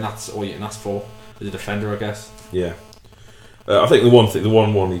danger, and that's all you can ask for as a defender, I guess. Yeah. I think the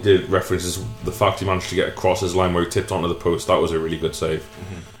one he did reference is the fact he managed to get across his line where he tipped onto the post. That was a really good save.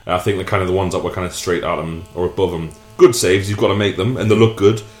 I think the ones that were kind of straight at him or above him, good saves. You've got to make them, and they look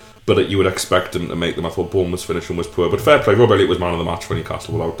good. But you would expect him to make them. I thought Bournemouth's finishing was poor, but fair play. Rob Elliott was man of the match for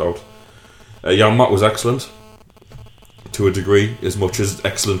Newcastle, without doubt. Jan-Matt was excellent to a degree, as much as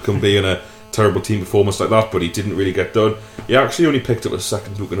excellent can be in a terrible team performance like that. But he didn't really get done. He actually only picked up his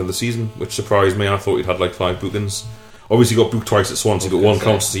second booking of the season, which surprised me. I thought he'd had like 5 bookings. Obviously, he got booked twice at Swansea. Got one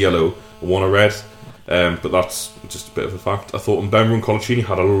counts as a yellow and one a red. But that's just a bit of a fact. I thought Mbemba and Colaccini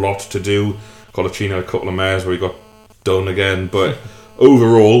had a lot to do. Colaccini had a couple of mares where he got done again, but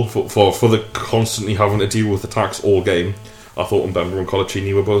overall, for the constantly having to deal with attacks all game, I thought Mbemba and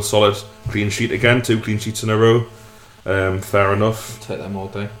Colaccini were both solid. Clean sheet again, 2 clean sheets in a row. Fair enough. I'll take them all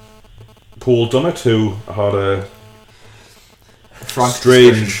day. Paul Dummett, who had a Frank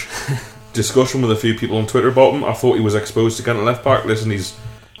strange discussion with a few people on Twitter about him. I thought he was exposed to getting a left back. Listen, he's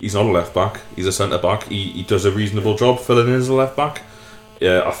not a left back. He's a centre back. He does a reasonable job filling in as a left back.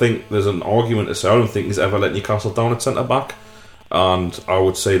 Yeah, I think there's an argument to say I don't think he's ever let Newcastle down at centre back. And I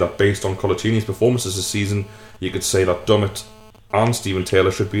would say that based on Colaccini's performances this season, you could say that Dummett and Stephen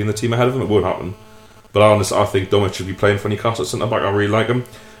Taylor should be in the team ahead of him. It won't happen. But I think Dummett should be playing for Newcastle at centre back. I really like him.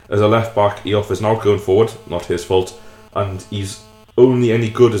 As a left back, he offers an outgoing forward, not his fault. And he's only any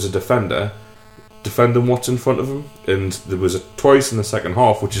good as a defender, defending what's in front of him. And there was twice in the second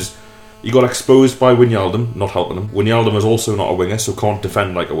half, which is he got exposed by Wijnaldum, not helping him. Wijnaldum is also not a winger, so can't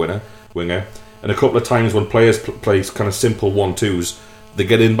defend like a winger. And a couple of times when players play kind of simple 1-2s, they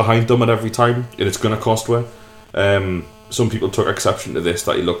get in behind Dummett every time, and it's going to cost her. Some people took exception to this,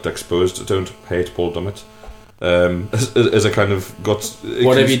 that he looked exposed. I don't hate Paul Dummett. As a kind of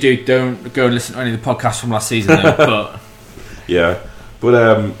whatever you do, don't go and listen to any of the podcasts from last season. Though, but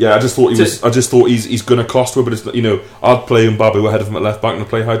I just thought he's going to cost her. But it's, you know, I'd play Mbabu ahead of him at left back, and I'd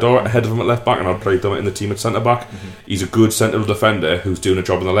play Haidara ahead of him at left back, and I'd play Dummett in the team at centre back. He's a good central defender who's doing a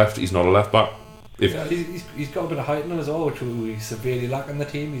job on the left. He's not a left back. He's got a bit of height in him as well, which we severely lack in the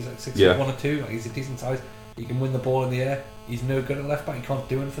team. He's like 6'1" or 2. Like, he's a decent size. He can win the ball in the air. He's no good at left back. He can't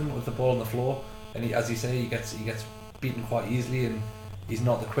do anything with the ball on the floor. And as you say, he gets beaten quite easily, and he's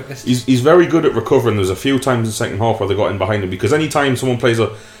not the quickest. He's very good at recovering. There's a few times in the second half where they got in behind him, because any time someone plays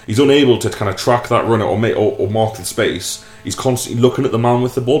he's unable to kind of track that runner or mark the space. He's constantly looking at the man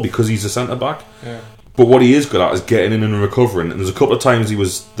with the ball because he's a centre back. Yeah. But what he is good at is getting in and recovering. And there's a couple of times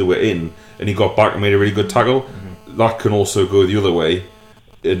they were in and he got back and made a really good tackle. That can also go the other way.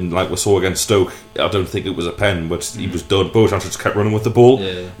 And like we saw against Stoke, I don't think it was a pen, but he was done. Bojan just kept running with the ball.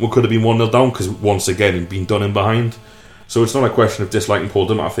 We could have been 1-0 down because once again he'd been done in behind. So it's not a question of disliking Paul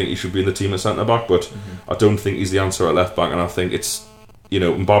Dummett. I think he should be in the team at centre back, but I don't think he's the answer at left back. And I think it's, you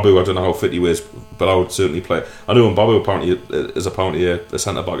know, Mbabu, I don't know how fit he is, but I would certainly play. I know Mbabu is apparently a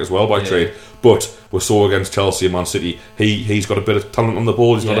centre back as well by trade, but we saw against Chelsea and Man City, he's got a bit of talent on the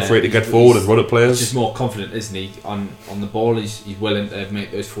ball. He's not afraid to get forward and run at players. He's just more confident, isn't he? On the ball, he's willing to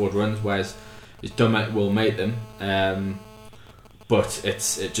make those forward runs, whereas Dummett will make them. but it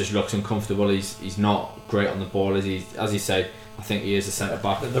just looks uncomfortable. He's not great on the ball, as you say. I think he is a centre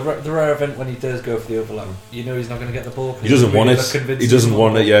back. The rare event when he does go for the overlap, he's not going to get the ball. He doesn't want it. He doesn't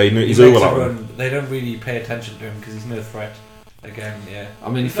want it. Yeah, he's overlapping. They don't really pay attention to him because he's no threat. Again, yeah. I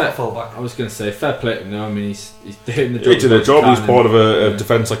mean, he's not fullback. I was going to say fair play to him. No, I mean he's doing the job. He did a job. He's part of a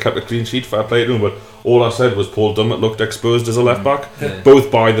defence that kept a clean sheet. Fair play to him. But all I said was Paul Dummett looked exposed as a left back, both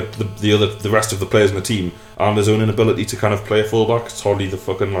by the rest of the players in the team and his own inability to kind of play a fullback. It's hardly the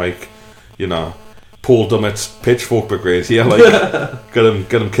fucking Paul Dummett's pitchfork brigade. Yeah, get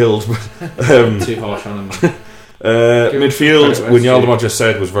him killed. Too harsh on him. Midfield, Wijnaldum, I just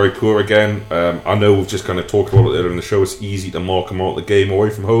said, was very poor again. I know we've just kind of talked about it earlier in the show. It's easy to mark him out the game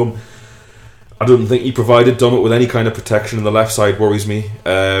away from home. I don't think he provided Dummett with any kind of protection, and the left side worries me.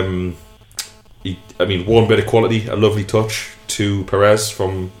 One bit of quality, a lovely touch to Perez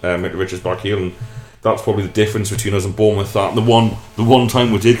from Mitrovic's back heel, and that's probably the difference between us and Bournemouth. That the one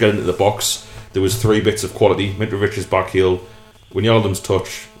time we did get into the box, there was 3 bits of quality: Mitrovic's back heel, Wijnaldum's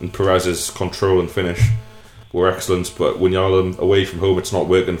touch, and Perez's control and finish were excellent. But Wijnaldum away from home, it's not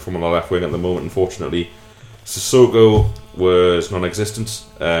working from on the left wing at the moment, unfortunately. Sissoko was non-existent.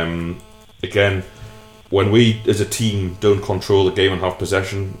 Again, when we as a team don't control the game and have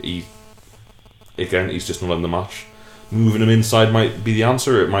possession, he's just not in the match. Moving him inside might be the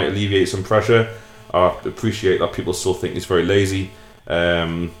answer. It might alleviate some pressure. I appreciate that people still think he's very lazy,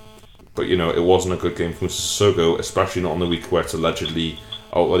 but it wasn't a good game from Sissoko, especially not on the week where it's allegedly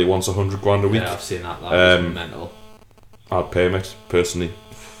out that he wants $100,000 a week. Yeah, I've seen that. That was mental. I'd pay him it personally,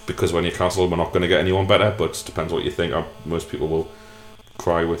 because when Newcastle, we're not going to get anyone better. But it depends what you think. Most people will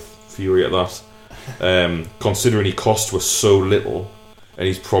cry with fury at that. Considering he cost was so little, and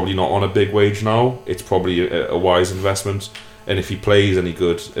he's probably not on a big wage now, it's probably a wise investment. And if he plays any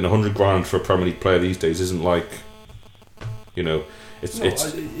good, and $100,000 for a Premier League player these days isn't like,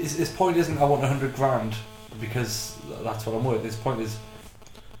 his point isn't I want $100,000 because that's what I'm worth. His point is,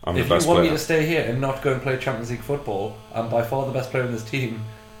 if you want me to stay here and not go and play Champions League football, I'm by far the best player in this team,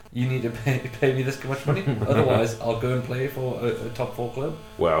 you need to pay me this much money. Otherwise, I'll go and play for a top 4 club.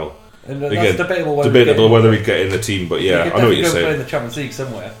 Well, and that's again, debatable whether he'd get in the team, but yeah, I know what you're saying. Play in the Champions League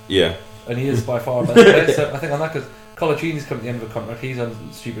somewhere. Yeah, and he is by far the best player. So I think on that, because Colaccini's come at the end of a contract, he's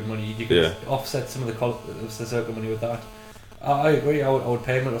on stupid money. You can offset some of the Sissoko money with that. I agree. I would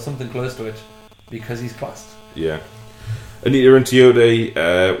pay him or something close to it because he's classed. Yeah. Anita and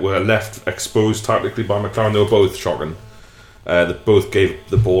Tiote were left exposed tactically by McLaren. They were both shocking. They both gave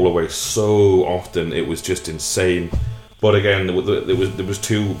the ball away so often, it was just insane. But again, there was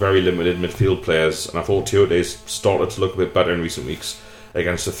 2 very limited midfield players, and I thought Tiote's started to look a bit better in recent weeks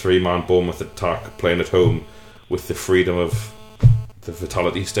against a 3-man Bournemouth attack, playing at home with the freedom of the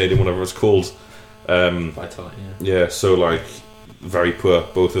Vitality Stadium, whatever it's called. Vitality, yeah. So very poor,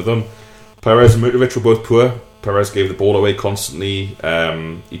 both of them. Perez and Mitrovic were both poor. Perez gave the ball away constantly.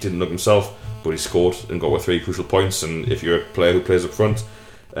 He didn't look himself, but he scored and got with 3 crucial points. And if you're a player who plays up front,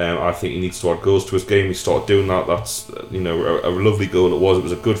 I think he needs to add goals to his game. He started doing that. That's a lovely goal. It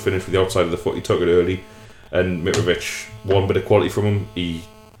was a good finish with the outside of the foot. He took it early, and Mitrovic, one bit of quality from him. He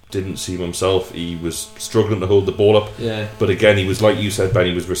didn't seem himself. He was struggling to hold the ball up. Yeah. But again, he was, like you said, Ben,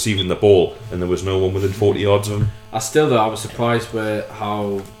 he was receiving the ball, and there was no one within 40 yards of him. I was surprised with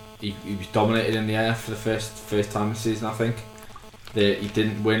how he was dominated in the air for the first time this season. I think that he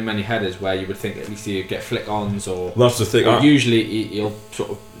didn't win many headers where you would think at least he'd get flick-ons or. That's the thing. Or usually he'll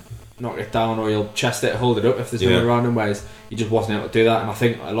sort of knock it down or he'll chest it, hold it up if there's no one around him. Whereas he just wasn't able to do that, and I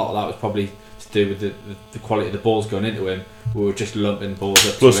think a lot of that was probably to do with the quality of the balls going into him. We were just lumping balls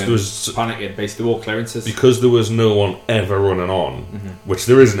up. Plus, there was panicking, basically all clearances because there was no one ever running on, which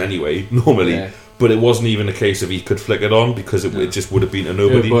there isn't anyway normally. Yeah. But it wasn't even a case of he could flick it on because it just would have been a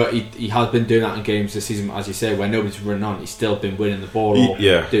nobody. Yeah, but he has been doing that in games this season, as you say, where nobody's running on. He's still been winning the ball or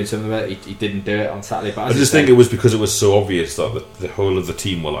doing something with it. He didn't do it on Saturday. But I just think it was because it was so obvious that the whole of the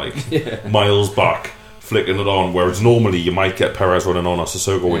team were miles back flicking it on, whereas normally you might get Perez running on or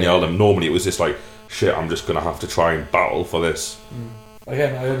Sissoko when you yelled him. Normally it was just like, shit, I'm just going to have to try and battle for this.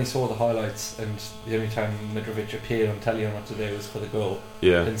 Again, I only saw the highlights, and the only time Mitrovic appeared on telly on today was for the goal.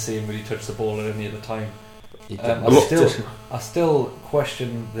 Yeah. Didn't see him really touch the ball at any other time. I still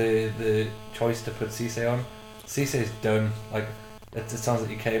question the choice to put Cisse on. Cisse's done. It sounds like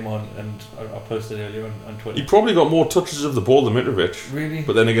he came on, and I posted earlier on Twitter. He probably got more touches of the ball than Mitrovic. Really?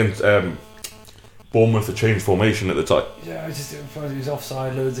 But then again, Bournemouth had changed formation at the time. Yeah, I just he was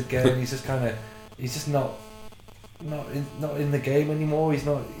offside loads again. He's just not in the game anymore. He's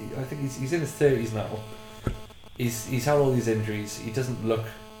not. I think he's in his 30s now. He's had all these injuries. He doesn't look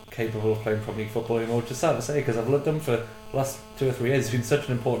capable of playing Premier League football anymore, which is sad to say because I've loved him for the last 2 or 3 years. He's been such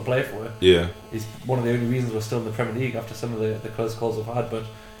an important player for it. Yeah. He's one of the only reasons we're still in the Premier League after some of the close calls we've had, but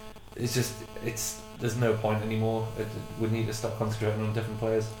there's no point anymore. We need to stop concentrating on different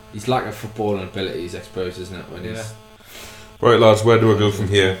players. His lack of footballing ability is exposed, isn't it? Right, lads, where do I go from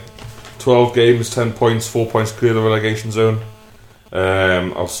here? 12 games, 10 points, 4 points clear the relegation zone.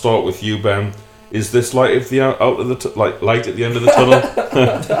 I'll start with you, Ben. Is this light at the light at the end of the tunnel?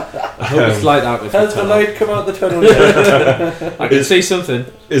 I hope it's light out of the Has the tunnel. light come out the tunnel yet? I can see something.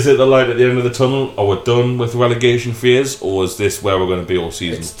 Is it the light at the end of the tunnel? Are we done with relegation fears, or is this where we're going to be all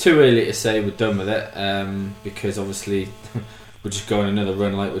season? It's too early to say we're done with it, because obviously we're just going another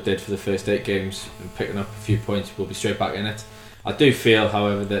run like we did for the first 8 games and picking up a few points. We'll be straight back in it. I do feel,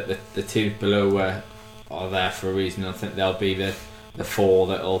 however, that the teams below are there for a reason. I think they'll be the 4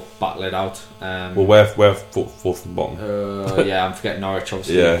 that'll battle it out. Well, we're fourth and bottom. Yeah, I'm forgetting Norwich.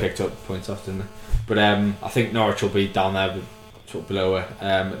 Obviously, Yeah. they picked up points off, didn't they? But I think Norwich will be down there, sort of below her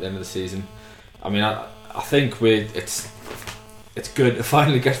at the end of the season. I mean, I think it's good to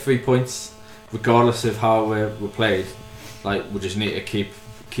finally get 3 points, regardless of how we're played. Like, we just need to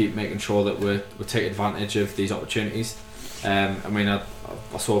keep making sure that we're taking advantage of these opportunities. I mean, I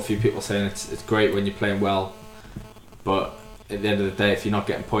saw a few people saying it's great when you're playing well, but at the end of the day, if you're not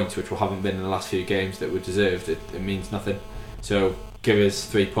getting points, which we haven't been in the last few games that we deserved, it means nothing. So give us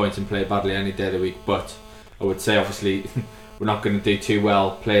 3 points and play badly any day of the week. But I would say, obviously, we're not going to do too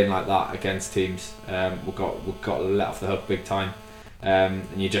well playing like that against teams. We've got let off the hook big time, and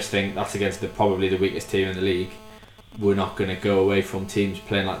you just think that's against probably the weakest team in the league. We're not going to go away from teams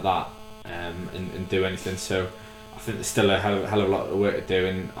playing like that and do anything. So I think there's still a hell of a lot of work to do,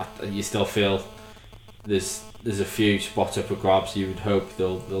 and you still feel there's a few spots up for grabs. You would hope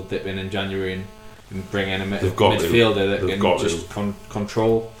they'll dip in January and bring in a midfielder that can just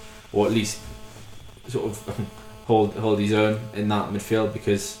control, or at least sort of hold his own in that midfield,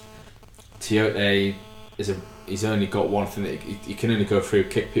 because Tiote he's only got one thing that he can only go through,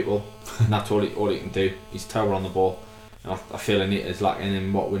 kick people, and that's all he can do. He's terrible on the ball, and I feel Anita is lacking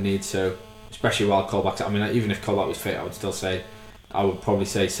in what we need. So especially while Colback's, I mean, even if Colback was fit, I would probably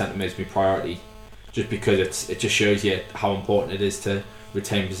say centre mid is my priority, just because it just shows you how important it is to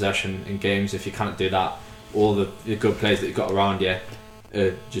retain possession in games. If you can't do that, all the good players that you've got around you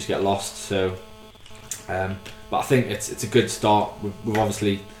just get lost. So but I think it's a good start. We've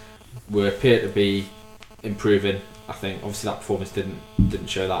obviously, we appear to be improving. I think obviously that performance didn't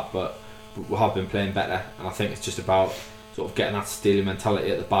show that, but we have been playing better, and I think it's just about sort of getting that steely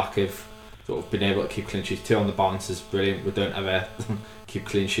mentality at the back of sort of being able to keep clean sheets. 2 on the bounce is brilliant. We don't ever keep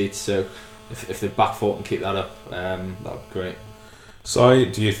clean sheets, so if the back 4 can keep that up, that would be great. So,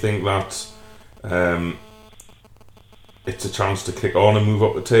 do you think that it's a chance to kick on and move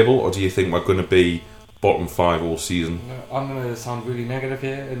up the table, or do you think we're going to be bottom 5 all season? No, I'm going to sound really negative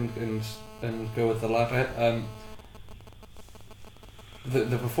here and go with the latter.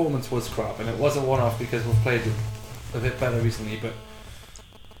 The performance was crap, and it was a one-off because we've played a bit better recently, but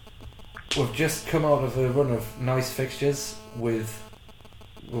we've just come out of a run of nice fixtures with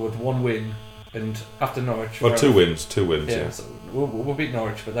 1 win, and after Norwich... Well, 2 wins, yeah. So we'll beat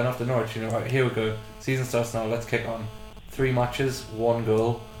Norwich, but then after Norwich, right, here we go, season starts now, let's kick on. 3 matches, 1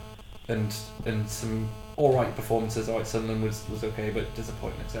 goal, and some alright performances. Alright, Sunderland was okay, but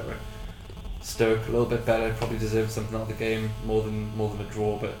disappointing, etc. Stoke a little bit better, probably deserved something out of the game, more than a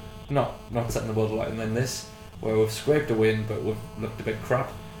draw, but not setting the world alight. And then this, where we've scraped a win, but we've looked a bit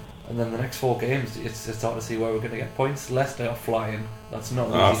crap. And then the next 4 games, it's hard to see where we're going to get points. Leicester are flying. That's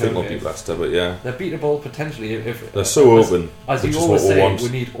not. I think we'll beat Leicester, but yeah, they're beatable potentially if they're so open. As you always say, we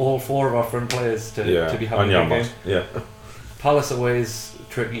need all 4 of our front players to be having a good game. Yeah. Palace away is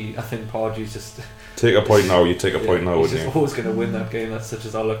tricky. I think Pardew's just take a point now. You take a point now, he's wouldn't just you? always going to win that game. That's such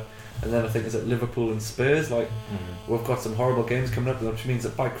as our luck. And then I think it's at Liverpool and Spurs. We've got some horrible games coming up, which means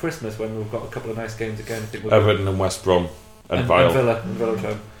that by Christmas, when we've got a couple of nice games again, I think we're Everton and West Brom and Villa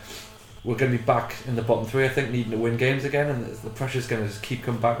time, we're going to be back in the bottom 3. I think, needing to win games again, and the pressure's going to just keep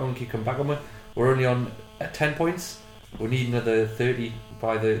coming back on. We're only on 10 points. We need another 30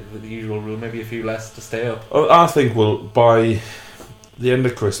 by the usual rule, maybe a few less to stay up. I think by the end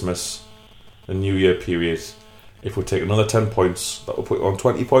of Christmas and New Year period, if we take another 10 points, that will put on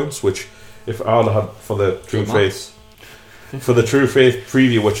 20 points, which if I'd had for the True Faith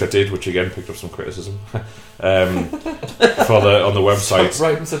preview, which I did, which again picked up some criticism on the website. Stop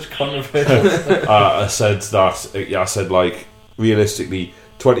writing such controversial I said like realistically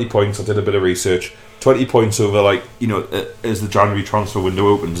 20 points. I did a bit of research. 20 points over as the January transfer window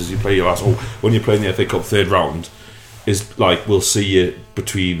opens, as you play your last, when you're playing the FA Cup 3rd round, is like we'll see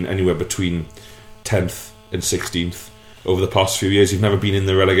you anywhere between 10th and 16th. Over the past few years, you've never been in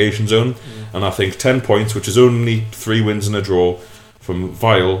the relegation zone, and I think 10 points, which is only 3 wins and a draw from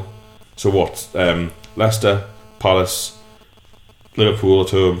Vile. So what? Leicester, Palace, Liverpool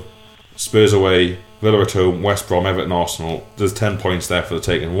at home, Spurs away, Villa at home, West Brom, Everton, Arsenal. There's 10 points there for the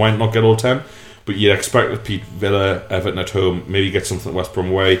taking. Why not get all 10? But you'd expect to beat Villa, Everton at home, maybe get something at West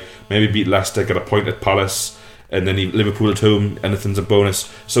Brom away, maybe beat Leicester, get a point at Palace, and then Liverpool at home, anything's a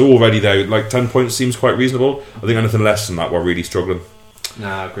bonus. So already there, like 10 points seems quite reasonable. I think anything less than that, we're really struggling.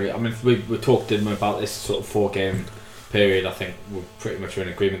 Nah, I agree. I mean, we talked, didn't we, about this sort of 4-game period. I think we're pretty much in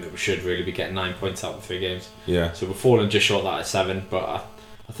agreement that we should really be getting 9 points out of 3 games. Yeah. So we're falling just short of that at 7, but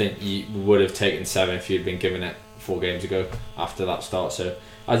I think you would have taken 7 if you'd been given it 4 games ago after that start. So,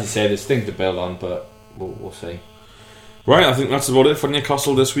 as you say, there's things to build on, but we'll see. Right, I think that's about it for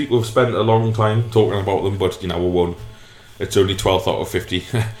Newcastle this week. We've spent a long time talking about them, but we won. It's only 12th out of 50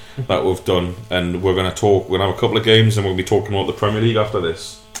 that we've done, and we're going to have a couple of games, and we'll be talking about the Premier League after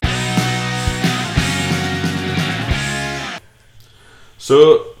this.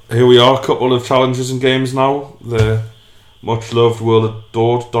 So here we are, a couple of challenges and games now. The much loved, world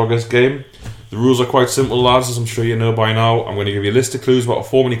adored Doggers game. The rules are quite simple, lads, as I'm sure you know by now. I'm going to give you a list of clues about a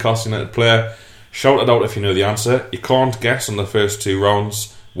former Newcastle United player. Shout it out if you know the answer. You can't guess on the first 2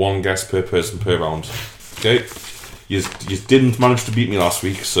 rounds. 1 guess per person per round. Okay? You didn't manage to beat me last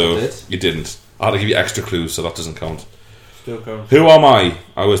week, so you didn't. I had to give you extra clues, so that doesn't count. Still counts. Who am I?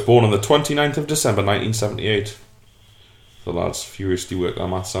 I was born on the 29th of December 1978. The lads furiously work their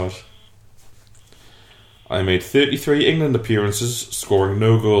maths out. I made 33 England appearances, scoring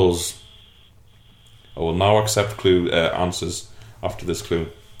no goals. I will now accept answers after this clue.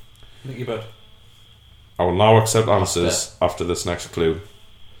 Nicky Butt. I will now accept answers after this next clue.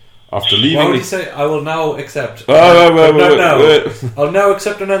 After leaving. Why would you say I will now accept? Wait. I'll now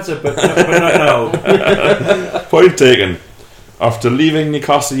accept an answer, but not now. Point taken. After leaving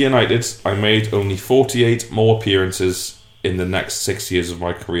Newcastle United, I made only 48 more appearances in the next 6 years of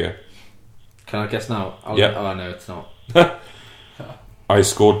my career. Can I guess now? Yeah. Oh, no, it's not. I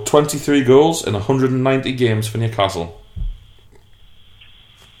scored 23 goals in 190 games for Newcastle.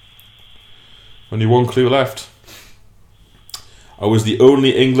 Only 1 clue left. I was the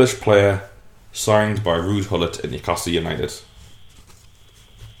only English player signed by Ruud Gullit at Newcastle United.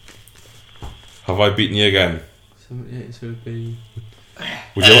 Have I beaten you again? Would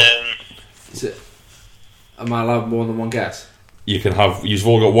you? Is it? Am I allowed more than 1 guess? You can have. You've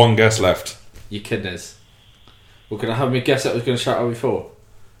all got 1 guess left. You kidding us? Well, can I have me guess that I was going to shout out before?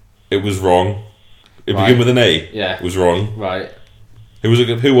 It was wrong. It Right. began with an A. Yeah. It was wrong. Right. Who was it?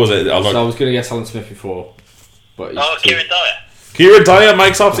 Who was it? So I was going to guess Alan Smith before. But Kieran Dyer. Kieran Dyer.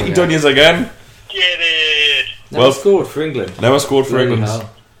 Mike's absolutely done yours again. Get it. Never scored for England. Never scored for Bloody England. hell.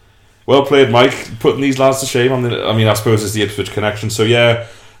 Well played, Mike. Putting these lads to shame. I suppose it's the Ipswich connection. So yeah,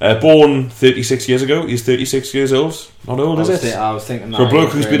 born 36 years ago. He's 36 years old. Not old, is it? I was thinking that. For a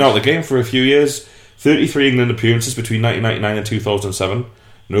bloke who's been out of the game for a few years, 33 England appearances between 1999 and 2007.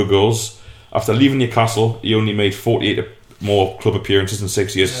 No goals. After leaving Newcastle, he only made 48 more club appearances in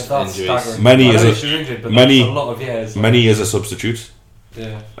 6 years. Yeah, that's Injuries. staggering. Many I know as she's injured, but many- that's a lot of years. Many as a substitute.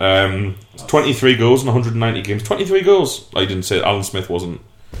 Yeah. 23 goals in 190 games. 23 goals. I didn't say Alan Smith wasn't.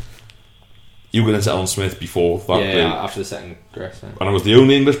 You were going to say Alan Smith before that. Yeah, after the second dress. Yeah. And I was the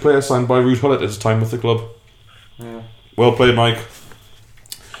only English player signed by Ruud Gullit at his time with the club. Yeah. Well played, Mike.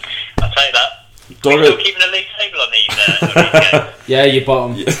 I'll take that. We're Dogger, still keeping a league table on these games. Yeah, you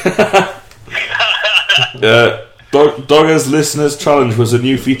bottom. Dogger's Listeners Challenge was a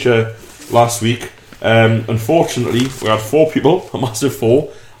new feature last week. Unfortunately, we had 4 people, a massive 4,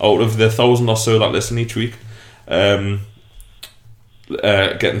 out of the 1,000 or so that listen each week. Get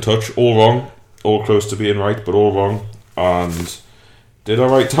in touch. All wrong. All close to being right, but all wrong. And did I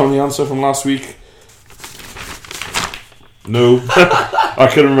write down the answer from last week? No. I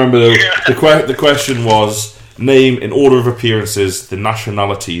can remember though. The question was, name in order of appearances the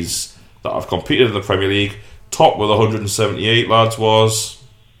nationalities that have competed in the Premier League. Top with 178 lads was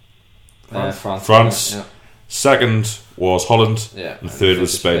France. Yeah. Second was Holland. Yeah. And third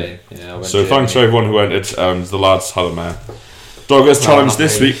was Spain. Yeah, I went So thanks for Germany. everyone who entered, and the lads had a mare. Doggers challenge not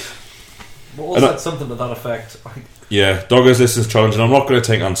this me. week. What was that? Something to that effect. Yeah, Doggers Listeners Challenge, and I'm not going to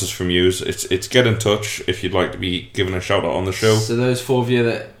take answers from you. It's get in touch if you'd like to be given a shout out on the show. So those 4 of you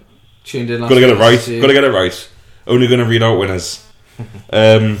that tuned in last Got to get it week, right. see- Got to get it right. Only going to read out winners.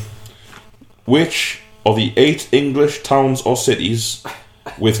 Which of the 8 English towns or cities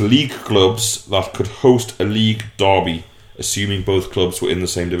with league clubs that could host a league derby, assuming both clubs were in the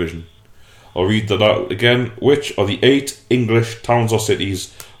same division? I'll read that out again. Which are the 8 English towns or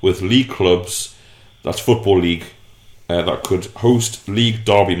cities with league clubs, that's Football League, that could host league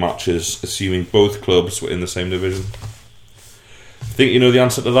derby matches, assuming both clubs were in the same division? Think you know the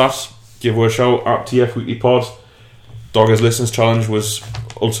answer to that? Give her a shout at TF Weekly Pod. Doggers Listens Challenge was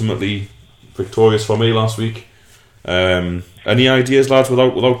ultimately victorious for me last week. Any ideas, lads,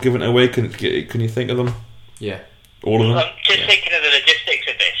 without giving it away? Can you think of them? Yeah. All of them? I'm just thinking of the logistics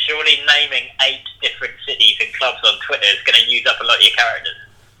of this. Surely naming 8 different cities and clubs on Twitter is going to use up a lot of your characters.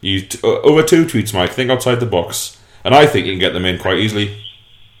 Over 2 tweets, Mike. Think outside the box. And I think you can get them in quite easily.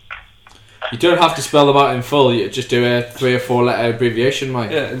 You don't have to spell them out in full. You just do a 3 or 4 letter abbreviation,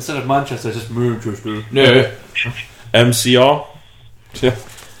 Mike. Yeah, instead of Manchester, just Manchester. No. MCR. Yeah.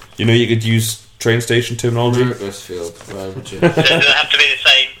 You know, you could use train station terminology. Macclesfield. Why would you? Does it have to be the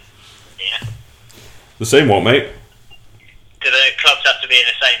same? Yeah. The same what, mate? Do the clubs have to be in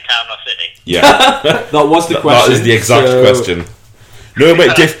the same town or city? Yeah. That was the question. That is the exact question. No,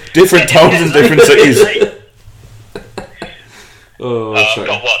 mate, different towns and different cities. I've sorry.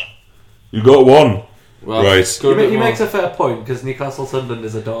 got one. You got one. Well, Right. go a bit He more. makes a fair point because Newcastle Sunderland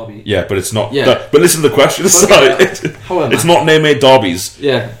is a derby. Yeah, but it's not. Yeah. But listen to the question. Hold It's on. not name 8 derbies.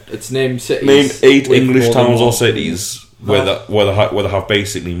 Yeah, it's name cities. Name 8 with English more than towns one. or cities where they have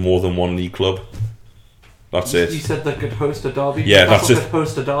basically more than one league club. That's You it. said they could host a derby. Yeah, that's Newcastle it. could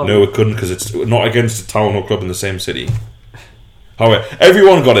host a derby. No, it couldn't because it's not against a town or club in the same city. However,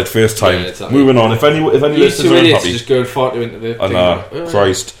 everyone got it first time. Yeah, exactly. Moving on. If any You listeners two are idiots unhappy, just go and fart into the I thing. know,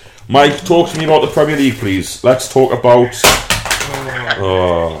 Christ. Mike, talk to me about the Premier League, please. Let's talk about.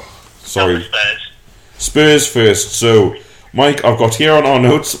 Oh, sorry. Spurs. Spurs first. So, Mike, I've got here on our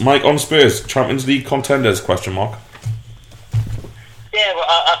notes. Mike on Spurs, Champions League contenders? Question mark. Yeah, well,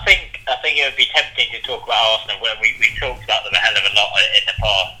 I think it would be tempting to talk about Arsenal when we talked about them a hell of a lot in the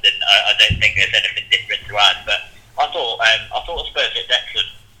past, and I don't think there's anything different to add. But I thought Spurs looked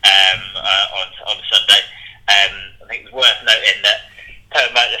excellent on Sunday. I think it's worth noting that Per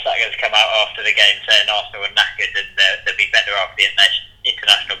Mertesacker has come out after the game saying Arsenal were knackered and they'll be better after the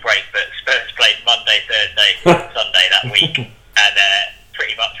international break. But Spurs played Monday, Thursday, Sunday that week, and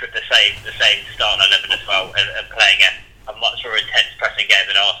pretty much with the same starting 11 as well, and playing a much more intense pressing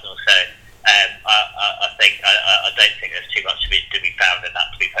game than Arsenal. So I don't think there's too much to be found in that,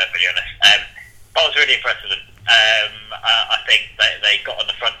 to be perfectly honest. But I was really impressed with them. I think they got on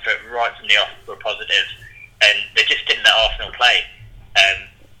the front foot right from the off, were positive, and they just didn't let Arsenal play.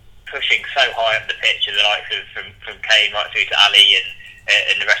 Pushing so high up the pitch, and the likes of from Kane right through to Ali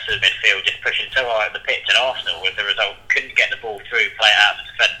and the rest of the midfield, just pushing so high up the pitch, and Arsenal, as a result, couldn't get the ball through, play it out of the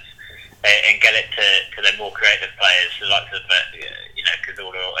defence, and get it to their more creative players, the likes of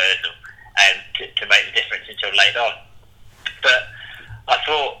Cazorla or Ozil, to make the difference until late on. But I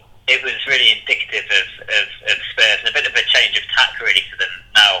thought it was really indicative of Spurs, and a bit of a change of tack really for them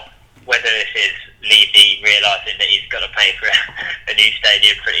now. Whether this is Levy realising that he's got to pay for a new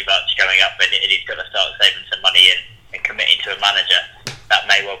stadium pretty much coming up, and he's got to start saving some money and committing to a manager, that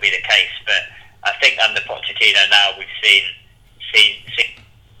may well be the case. But I think under Pochettino now we've seen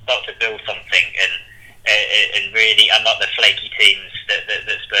start to build something, and really, unlike the flaky teams that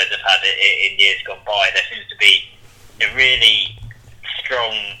Spurs have had in years gone by, there seems to be a really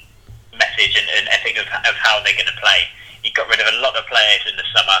strong message and ethic of how they're going to play. He got rid of a lot of players in the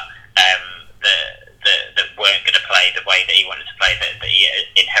summer that weren't going to play the way that he wanted to play, that he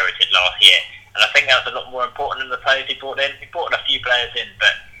inherited last year. And I think that was a lot more important than the players he brought in. He brought a few players in,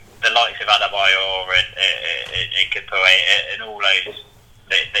 but the likes of Adebayor and Capoue and all those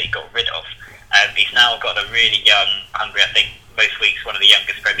that he got rid of. He's now got a really young, hungry, I think most weeks one of the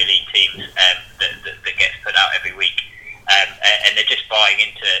youngest Premier League teams that gets put out every week. And they're just buying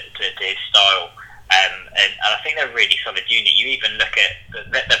into his style. And I think they're a really solid unit. You even look at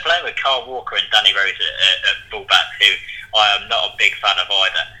they're playing with Kyle Walker and Danny Rose at fullback, who I am not a big fan of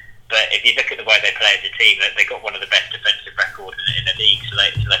either. But if you look at the way they play as a team, they've got one of the best defensive records in the league. So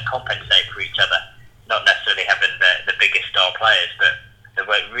they compensate for each other, not necessarily having the biggest star players, but they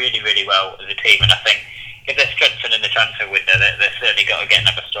work really, really well as a team. And I think if they're strengthening the transfer window, they've certainly got to get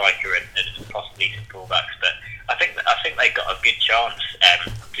another striker and possibly some fullbacks. But I think they've got a good chance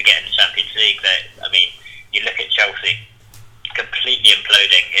to get in the Champions League. I mean, you look at Chelsea completely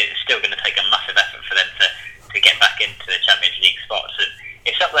imploding. It's still going to take a massive effort for them to get back into the Champions League spots, and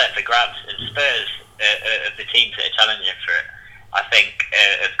it's up there for grabs. And Spurs, of the teams that are challenging for it, I think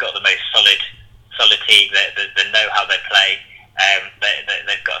have got the most solid team that know how they play.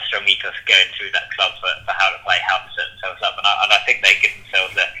 They've got a strong ethos going through that club for how to play, how to set themselves up, and I think they give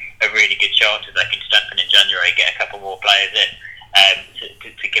themselves a really good chance if they can strengthen in January, get a couple more players in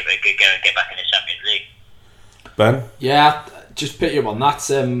to give it a good go and get back in the Champions League. Ben? Yeah, just pick you up on that.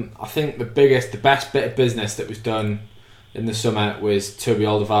 I think the best bit of business that was done in the summer was Toby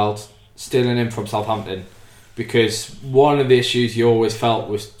Alderweireld stealing him from Southampton, because one of the issues you always felt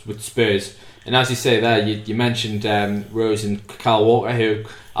was with Spurs, and as you say there, you mentioned Rose and Kyle Walker, who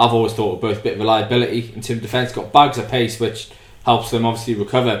I've always thought were both a bit of a liability in terms of defence. Got bags of pace, which helps them obviously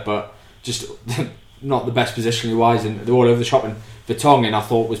recover, but just not the best positionally wise, and they're all over the shop. And Vertonghen, I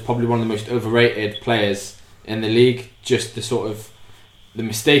thought, was probably one of the most overrated players in the league. Just the sort of the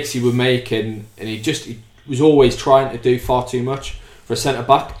mistakes he would make, and he was always trying to do far too much for a centre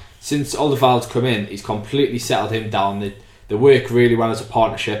back. Since Alderweireld's come in, he's completely settled him down. They work really well as a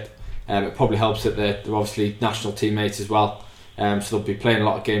partnership. It probably helps that they're obviously national teammates as well, so they'll be playing a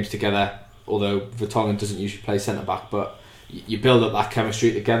lot of games together, although Vertonghen doesn't usually play centre back. But you build up that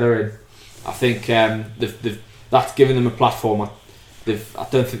chemistry together, and I think that's given them a platform. I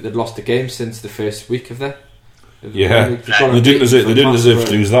don't think they've lost a game since the first week of their. Yeah, they didn't deserve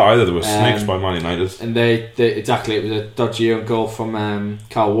to lose that either. They were snakes by Man United, and they exactly, it was a dodgy own goal from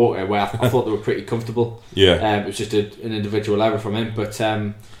Kyle Walker, where I thought they were pretty comfortable. Yeah, it was just an individual error from him, but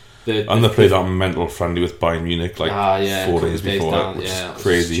they played that mental friendly with Bayern Munich 4 days before, which is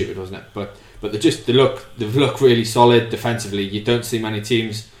crazy, stupid, wasn't it? But they look really solid defensively. You don't see many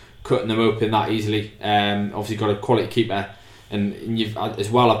teams cutting them open that easily. Obviously got a quality keeper. And you've as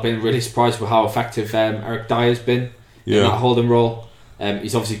well. I've been really surprised with how effective Eric Dyer's been in that holding role.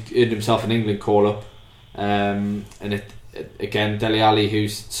 He's obviously earned himself an England call up, and again Dele Alli,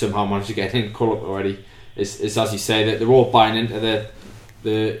 who's somehow managed to get an England call up already, is as you say, that they're all buying into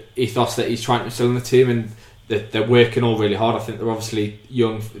the ethos that he's trying to instill in the team, and they're working all really hard. I think they're obviously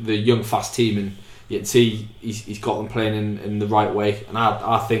the young fast team, and you can see he's got them playing in the right way. And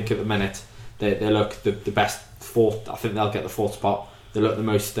I think at the minute they look the best. Fourth, I think they'll get the fourth spot. They look the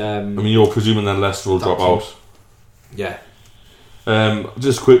most. I mean, you're presuming then Leicester will drop out. Yeah.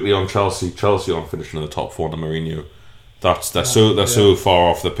 Just quickly on Chelsea. Chelsea aren't finishing in the top 4 under Mourinho. They're so far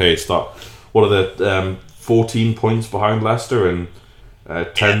off the pace that what are they 14 points behind Leicester and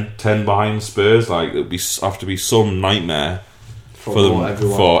 10 behind Spurs. Like it would have to be some nightmare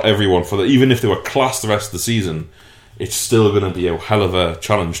for everyone. Even if they were class the rest of the season, it's still going to be a hell of a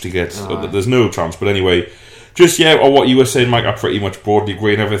challenge to get. There's no chance. But anyway. Just on what you were saying, Mike, I pretty much broadly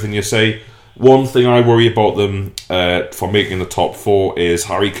agree in everything you say. One thing I worry about them for making the top 4 is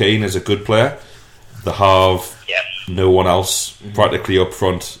Harry Kane is a good player. They have no one else practically up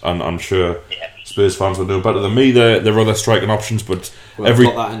front, and I'm sure Spurs fans will know better than me their other striking options. But they've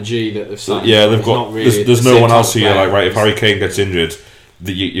got that NG that they've signed. Yeah, they've got. There's no one else here. Like if Harry Kane gets injured,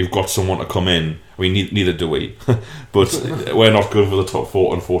 you've got someone to come in. I mean, neither do we, but we're not good for the top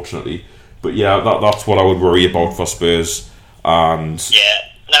 4, unfortunately. But yeah, that's what I would worry about for Spurs. And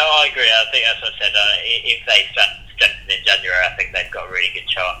no, I agree. I think that's what I said. If they strengthen in January, I think they've got a really good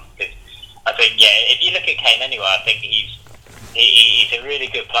chance. Because I think, if you look at Kane anyway, I think he's a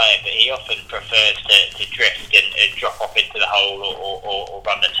really good player, but he often prefers to drift and drop off into the hole or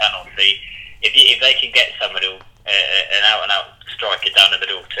run the channel. So if they can get someone who an out and out striker down the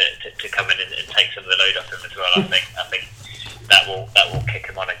middle to come in and take some of the load off him as well, I think. That will kick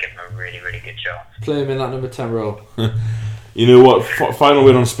him on and give him a really, really good chance. Play him in that number 10 role. You know what? Final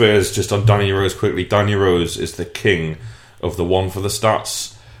win on Spurs, just on Danny Rose quickly. Danny Rose is the king of the one for the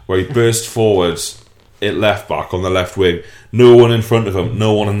stats, where he burst forwards at left back on the left wing. No one in front of him,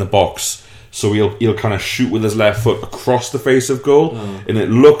 no one in the box. So he'll kind of shoot with his left foot across the face of goal, and it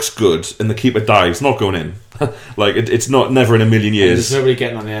looks good, and the keeper dives, not going in. Like it's not never in a million years. And there's nobody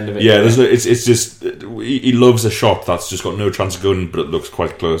getting on the end of it. Yeah, it's just he loves a shot that's just got no chance of going in, but it looks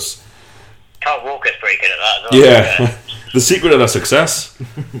quite close. Kyle Walker's pretty good at that as well. Yeah, the secret of their success.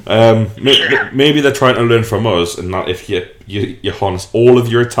 Maybe they're trying to learn from us, and that if you harness all of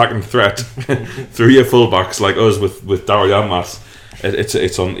your attacking threat through your fullbacks like us with Daryl Janmaat,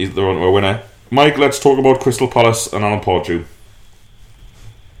 they're on to a winner. Mike, let's talk about Crystal Palace and Alan Pardew.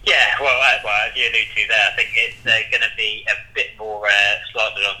 Yeah, well, as you allude to there, I think it's going to be a bit more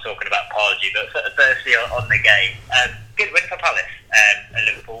slightly on talking about Pardew, but firstly on the game, good win for Palace.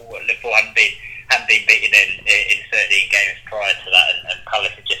 Liverpool hadn't been beaten in 13 games prior to that, and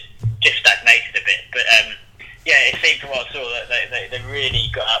Palace had just stagnated a bit. But it seemed from what I saw that they really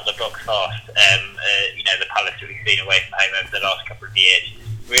got out of the box fast. The Palace that we've seen away from home over the last couple of years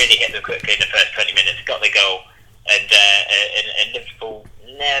really hit them quickly in the first 20 minutes, got the goal, and Liverpool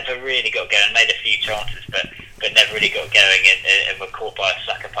never really got going. Made a few chances, but never really got going, and were caught by a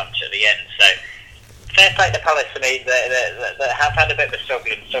sucker punch at the end. So fair play to Palace. I mean, they have had a bit of a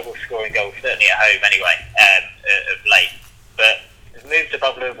struggle scoring goals, certainly at home anyway, of late. But moved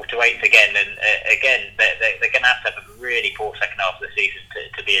above Liverpool to 8th again, and again they're going to have a really poor second half of the season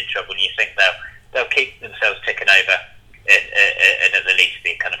to be in trouble. And you think they'll keep themselves ticking over and at the least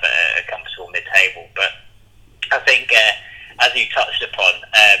be kind of a comfortable mid-table. But I think, as you touched upon,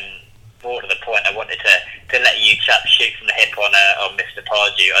 more to the point, I wanted to let you chaps shoot from the hip on Mr.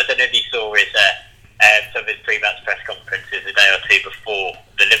 Pardew. I don't know if you saw his some of his pre-match press conferences a day or two before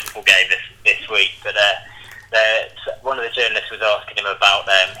the Liverpool game this week, but one of the journalists was asking him about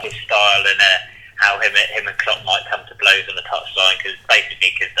his style and how him and Klopp might come to blows on the touchline, because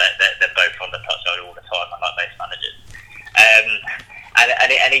they're both on the touchline all the time, unlike most managers.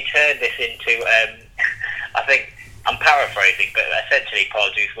 And he turned this into, I think, I'm paraphrasing, but essentially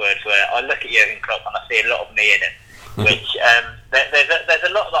Pardew's words were, I look at Jurgen Klopp and I see a lot of me in him, which there's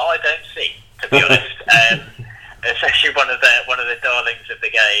a lot that I don't see, to be honest. Especially one of the darlings of the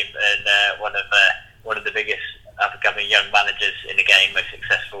game, and one of the biggest up-and-coming young managers in the game, most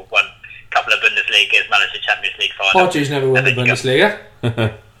successful, won a couple of Bundesligas, managed the Champions League final. Pardew's never won the Bundesliga. And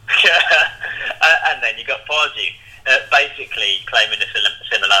then you got Pardew, basically claiming the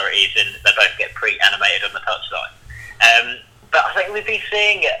similarities, and they both get pre-animated on the touchline. But I think we've been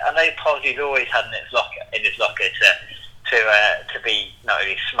seeing it. I know Pardew's always had in his locker to be not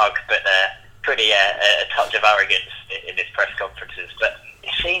only smug, but pretty a touch of arrogance in his press conferences. But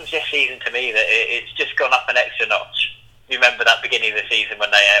it seems this season to me that it's just gone up an extra notch. You remember that beginning of the season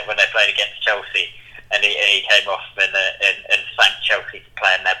when they played against Chelsea, and he came off and thanked Chelsea for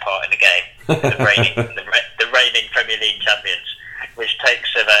playing their part in the game, the reigning Premier League champions, which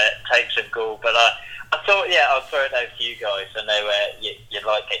takes some gall. But I thought, I'll throw it over to you guys. I know you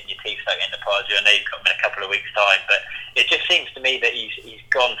like getting your teeth stuck into Pardew. I know you've got him in a couple of weeks' time, but it just seems to me that he's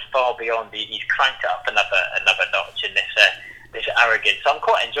gone far beyond. He's cranked up another notch in this arrogance. I'm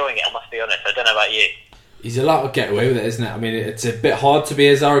quite enjoying it, I must be honest. I don't know about you. He's allowed to get away with it, isn't it? I mean, it's a bit hard to be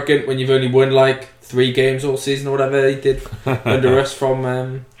as arrogant when you've only won like 3 games all season or whatever he did under us from the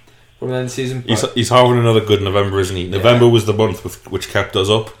end of the season. He's having another good November, isn't he? November was the month which kept us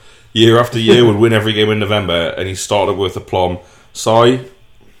up. Year after year, would win every game in November, and he started with aplomb.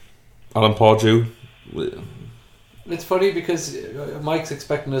 Alan Pardew. It's funny because Mike's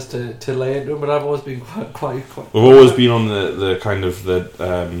expecting us to lay into him, but I've always been quite. We've always been on the kind of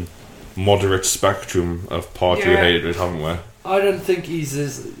the moderate spectrum of Pardew hatred, haven't we? I don't think he's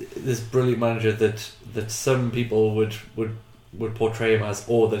this brilliant manager that some people would portray him as,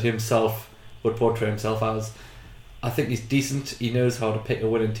 or that himself would portray himself as. I think he's decent. He knows how to pick a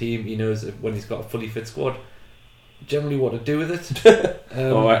winning team. He knows when he's got a fully fit squad, generally what to do with it.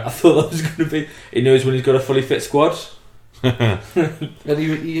 I thought that was going to be, he knows when he's got a fully fit squad. And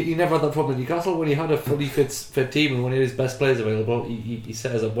he never had that problem at Newcastle. When he had a fully fit team and when he had his best players available, he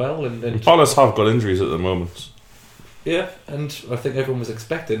set us up well. And Palace have got injuries at the moment. Yeah, and I think everyone was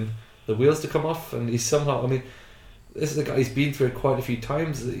expecting the wheels to come off, and he's somehow, I mean, this is a guy, he's been through it quite a few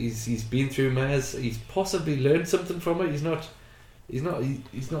times. He's been through mayors. He's possibly learned something from it. He's not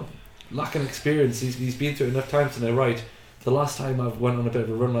lacking experience. He's been through it enough times to know, right, the last time I went on a bit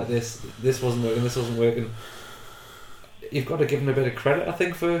of a run like this wasn't working. You've got to give him a bit of credit, I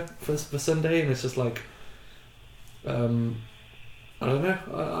think, for Sunday, and it's just like, I don't know.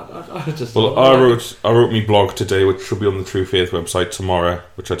 I just. Well, I wrote my blog today, which should be on the True Faith website tomorrow,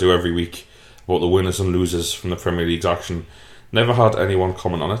 which I do every week, about the winners and losers from the Premier League's action. Never had anyone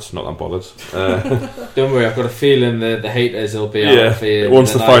comment on it. Not that bothered. Don't worry, I've got a feeling the haters will be out for you.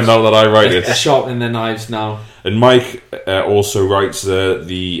 Once they find out that I write it, they're sharpening their knives now. And Mike also writes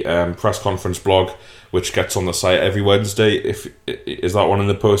the press conference blog, which gets on the site every Wednesday. Is that one in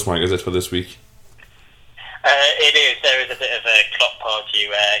the post, Mike? Is it for this week? It is. There is a bit of a Klopp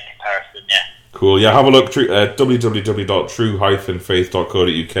Pardew comparison, yeah. Cool. Yeah, have a look at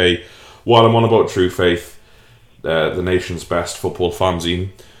www.true-faith.co.uk. While I'm on about True Faith, the nation's best football fanzine,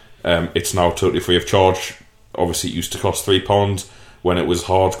 it's now totally free of charge. Obviously, it used to cost £3 when it was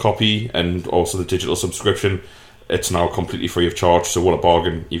hard copy, and also the digital subscription. It's now completely free of charge, so what a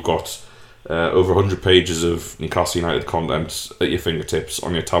bargain. You've got over 100 pages of Newcastle United content at your fingertips,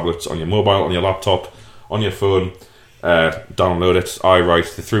 on your tablets, on your mobile, on your laptop, on your phone. Download it. I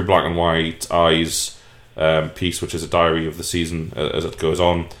write the Through Black and White Eyes piece, which is a diary of the season as it goes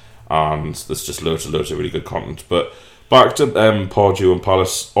on, and there's just loads of really good content. But back to Pardew and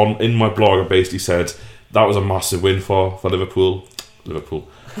Palace. In my blog, I basically said that was a massive win for Liverpool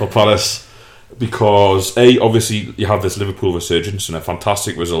for Palace, because obviously you have this Liverpool resurgence and a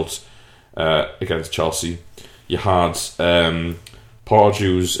fantastic result against Chelsea. You had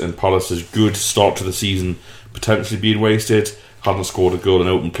Pardew's and Palace's good start to the season potentially being wasted. Hadn't scored a goal in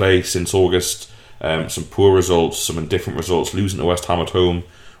open play since August, some poor results, some indifferent results. Losing to West Ham at home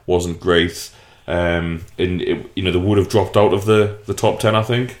wasn't great. And they would have dropped out of the top 10, I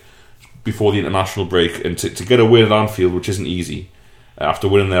think, before the international break. And to get a win at Anfield, which isn't easy, after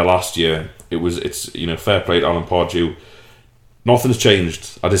winning there last year, it's fair play to Alan Pardew. Nothing's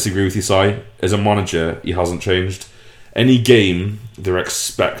changed. I disagree with you, Si. As a manager, he hasn't changed. Any game they're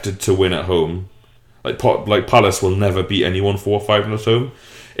expected to win at home, like Palace will never beat anyone 4-5 at home.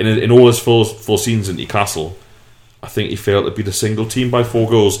 In all his full seasons at Newcastle, I think he failed to beat a single team by 4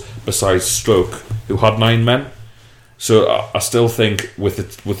 goals besides Stoke, who had 9 men. So I still think with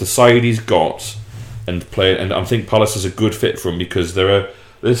the side he's got and I think Palace is a good fit for him, because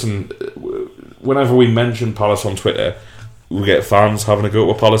whenever we mention Palace on Twitter, we get fans having a go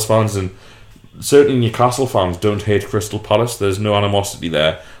at Palace fans, and certainly Newcastle fans don't hate Crystal Palace. There's no animosity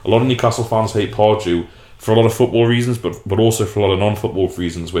there. A lot of Newcastle fans hate Pardew for a lot of football reasons, but also for a lot of non-football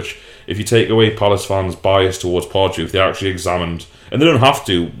reasons, which, if you take away Palace fans' bias towards Pardew, if they actually examined, and they don't have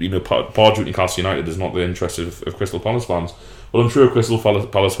to, Pardew at Newcastle United is not the interest of Crystal Palace fans. Well, I'm sure Crystal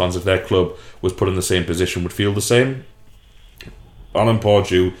Palace fans, if their club was put in the same position, would feel the same. Alan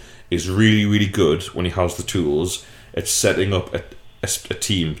Pardew is really, really good when he has the tools. It's setting up a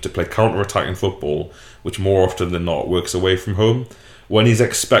team to play counter-attacking football, which more often than not works away from home. When he's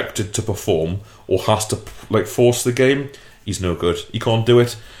expected to perform or has to force the game, he's no good. He can't do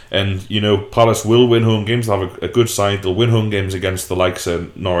it. And Palace will win home games. They'll have a good side. They'll win home games against the likes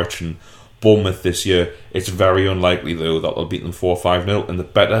of Norwich and Bournemouth this year. It's very unlikely, though, that they'll beat them 4-5-0. And the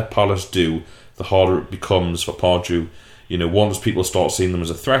better Palace do, the harder it becomes for Pardew. Once people start seeing them as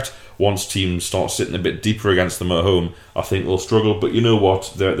a threat, once teams start sitting a bit deeper against them at home, I think they'll struggle. But you know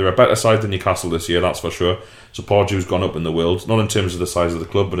what? They're a better side than Newcastle this year, that's for sure. So Pardew's gone up in the world, not in terms of the size of the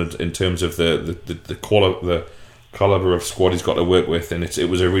club, but in terms of the calibre of squad he's got to work with. And it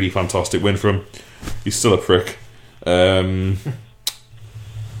was a really fantastic win for him. He's still a prick.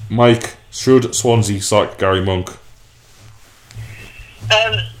 Mike, should Swansea sack Gary Monk?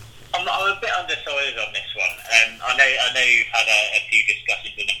 I'm a bit undecided on this one. I know you've had a few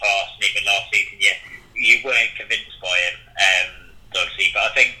discussions in the past, and even last season, you weren't convinced by him, obviously. But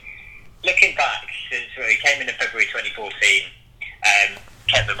I think, looking back, since he came in February 2014,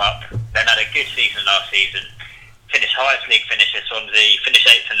 kept them up, then had a good season last season, finished highest league finish at Swansea, finished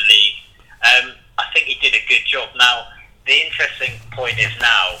 8th in the league. I think he did a good job. Now, the interesting point is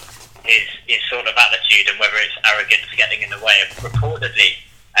now his sort of attitude and whether it's arrogance getting in the way. Reportedly,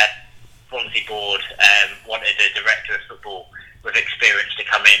 Swansea board wanted a director of football with experience to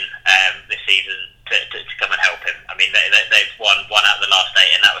come in this season to come and help him. I mean, they've won out of the last 8,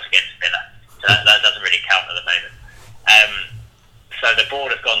 and that was against Villa, so that doesn't really count at the moment. So the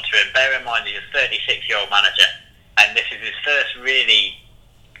board have gone through, and bear in mind he's a 36-year-old manager, and this is his first really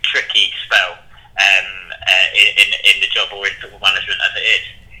tricky spell in the job, or in football management as it is.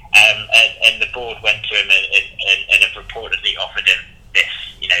 And the board went to him and have reportedly offered him this,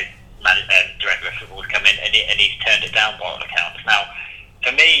 director of football to come in, and he's turned it down by all accounts. Now,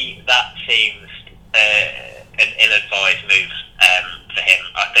 for me, that seems an ill-advised move for him.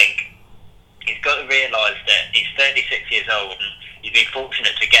 I think he's got to realise that he's 36 years old and he's been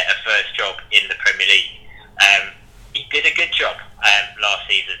fortunate to get a first job in the Premier League. He did a good job last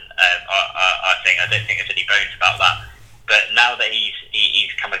season. I don't think there's any bones about that. But now that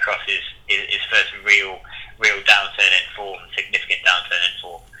he's come across his first real downturn in form, significant downturn in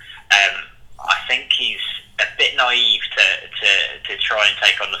form, I think he's a bit naive to try and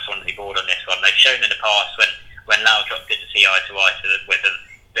take on the Swansea board on this one. They've shown in the past when Laudrup didn't see eye to eye with them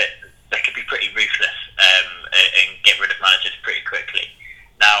that they could be pretty ruthless and get rid of managers pretty quickly.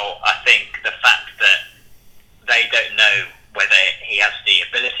 Now, I think the fact that they don't know whether he has the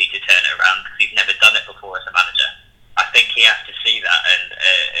ability to turn it around because he's never done it before as a manager, I think he has to see that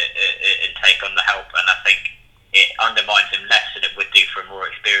and take on the help, and I think it undermines him less than it would do for a more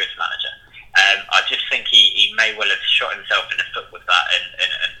experienced manager. I just think he may well have shot himself in the foot with that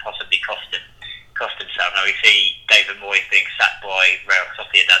and possibly cost himself. Now we see David Moyes being sacked by Real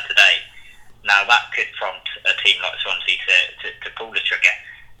Sociedad today. Now that could prompt a team like Swansea to pull the trigger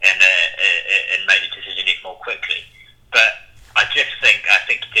and make the decision even more quickly. But I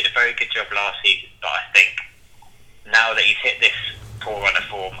think he did a very good job last season, but I think now that he's hit this poor run of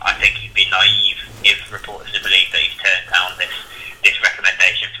form, I think he'd be naive if reporters to believe that he's turned down this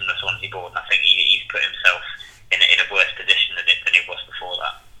recommendation from the Swansea board, and I think he's put himself in a worse position than he was before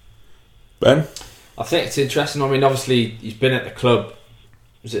that. Ben? I think it's interesting. I mean, obviously he's been at the club,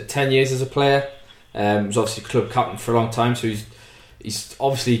 was it 10 years as a player? He was obviously club captain for a long time, so he's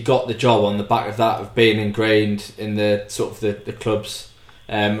obviously got the job on the back of that, of being ingrained in the sort of the club's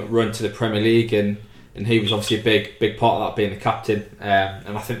run to the Premier League, and he was obviously a big part of that, being the captain,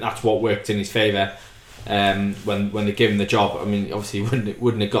 and I think that's what worked in his favour when they gave him the job. I mean, obviously he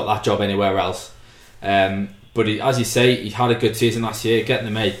wouldn't have got that job anywhere else, but as you say, he had a good season last year,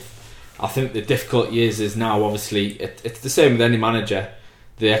 getting them 8th. I think the difficult years is now, obviously, it's the same with any manager.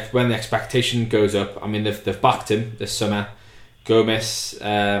 When the expectation goes up, I mean, they've backed him this summer. Gomez,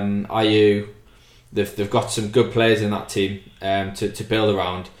 Ayew, they've got some good players in that team to build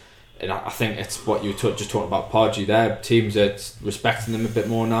around. And I think it's what you were just talking about, Pardew there. Teams are respecting them a bit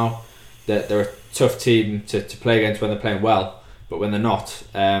more now. They're a tough team to play against when they're playing well, but when they're not,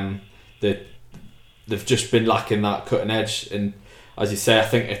 they've just been lacking that cutting edge. And as you say, I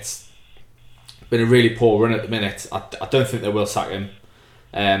think it's been a really poor run at the minute. I don't think they will sack him,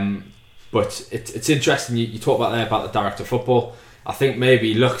 but it's interesting. You talk about there about the director of football. I think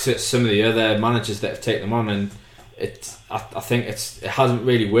maybe he looks at some of the other managers that have taken them on, and I think it hasn't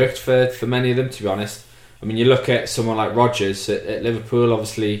really worked for many of them, to be honest. I mean, you look at someone like Rodgers at Liverpool,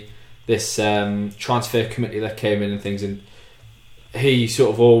 obviously this transfer committee that came in and things, and he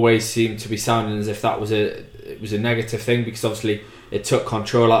sort of always seemed to be sounding as if that was a negative thing, because obviously it took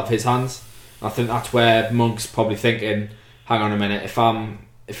control out of his hands. I think that's where Monk's probably thinking, hang on a minute, if I'm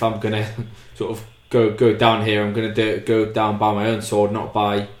gonna sort of go down here, I'm gonna go down by my own sword, not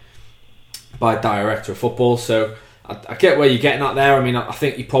by director of football. So I get where you're getting at there. I mean, I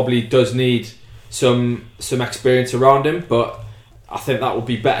think he probably does need some experience around him, but I think that would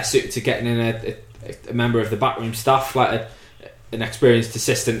be better suited to getting in a member of the backroom staff, like an experienced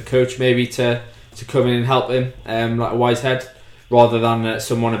assistant coach, maybe to come in and help him, like a wise head, rather than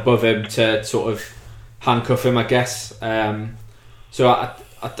someone above him to sort of handcuff him, I guess. So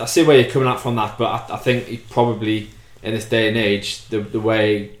I see where you're coming at from that, but I think he probably, in this day and age, the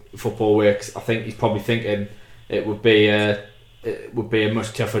way football works, I think he's probably thinking it would be a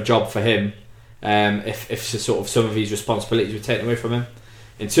much tougher job for him if sort of some of his responsibilities were taken away from him.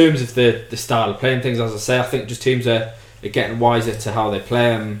 In terms of the style of playing things, as I say, I think just teams are getting wiser to how they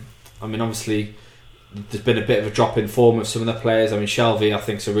play. I mean, obviously, there's been a bit of a drop in form of some of the players. I mean, Shelvey, I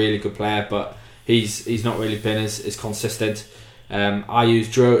think, is a really good player, but he's not really been as consistent.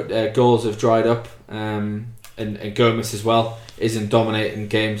 Ayew's goals have dried up, and Gomez as well isn't dominating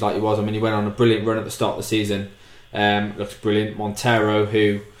games like he was. I mean, he went on a brilliant run at the start of the season. Looks brilliant. Montero,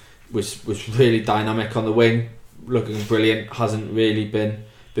 who was really dynamic on the wing, looking brilliant, hasn't really been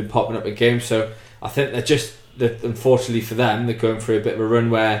popping up in games. So I think unfortunately for them, they're going through a bit of a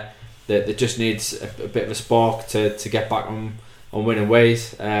run where they just needs a bit of a spark to get back on winning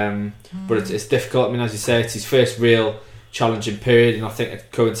ways. But it's difficult. I mean, as you say, it's his first real challenging period, and I think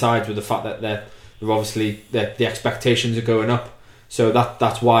it coincides with the fact that they're obviously the expectations are going up. So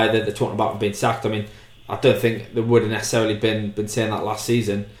that's why they're talking about him being sacked. I mean, I don't think they would have necessarily been saying that last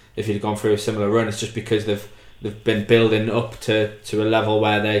season if he'd gone through a similar run. It's just because they've been building up to a level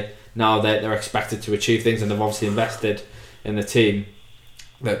where they're expected to achieve things, and they've obviously invested in the team.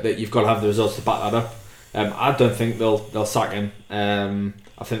 That you've got to have the results to back that up. I don't think they'll sack him.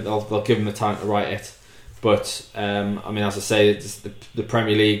 I think they'll give him the time to write it. But I mean, as I say, it's the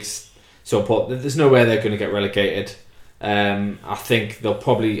Premier League's so important. There's no way they're going to get relegated. I think they'll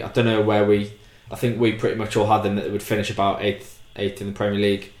probably. I don't know where I think we pretty much all had them that they would finish about eighth in the Premier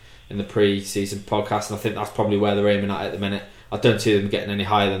League in the pre-season podcast, and I think that's probably where they're aiming at the minute. I don't see them getting any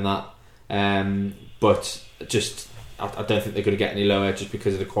higher than that. But just I don't think they're going to get any lower just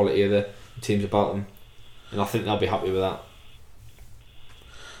because of the quality of the teams about them, and I think they'll be happy with that.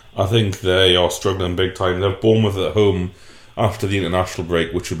 I think they are struggling big time. They've Bournemouth at home after the international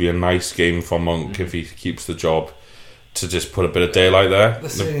break, which would be a nice game for Monk if he keeps the job, to just put a bit of daylight there. They're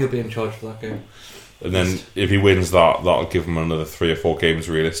saying he'll be in charge for that game. And then if he wins that'll give him another 3 or 4 games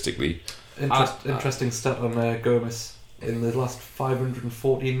realistically. Interesting stat on Gomez. In the last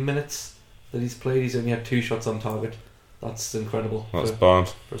 514 minutes that he's played, he's only had 2 shots on target. That's incredible. That's bad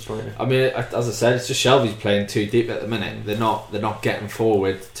for a striker. I mean, as I said, it's just Shelvey's playing too deep at the minute. They're not getting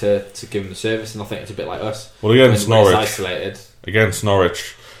forward to give him the service, and I think it's a bit like us. Well, against Norwich, isolated. Against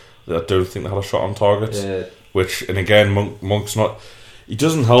Norwich, I don't think they had a shot on target. Yeah. Which, and again, Monk's not. He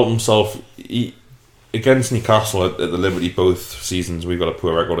doesn't help himself. Against Newcastle at the Liberty both seasons, we've got a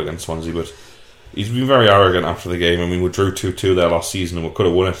poor record against Swansea, but he's been very arrogant after the game. I mean, we drew 2-2 there last season and we could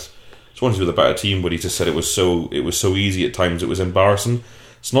have won it. Swansea were the better team, but he just said it was so easy at times. It was embarrassing.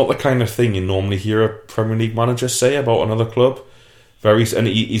 It's not the kind of thing you normally hear a Premier League manager say about another club. And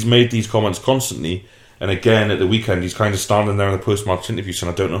he's made these comments constantly, And again, at the weekend, he's kind of standing there in the post-match interview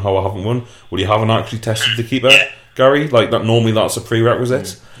saying, I don't know how I haven't won. Well, you haven't actually tested the keeper, Gary. Like that, normally that's a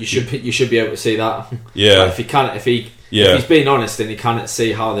prerequisite. You should be able to see that. Yeah. Like if he's being honest and he can't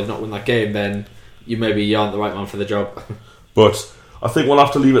see how they've not won that game, then you aren't the right man for the job. But I think we'll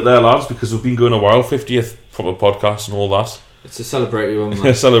have to leave it there, lads, because we've been going a while, 50th proper podcast and all that. It's a celebratory one,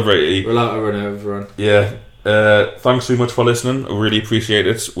 man. Celebratory. We're allowed to run over everyone. Yeah. Thanks very much for listening. I really appreciate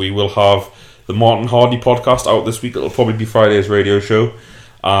it. We will have the Martin Hardy podcast out this week. It'll probably be Friday's radio show.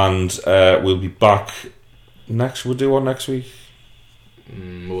 And we'll be back next. We'll do one next week.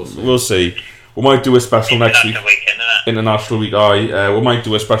 We'll see. We might do a special next week. International Week. We might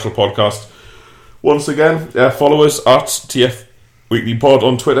do a special podcast. Once again, follow us at TF Weekly Pod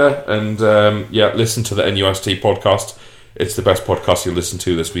on Twitter. And listen to the NUST podcast. It's the best podcast you'll listen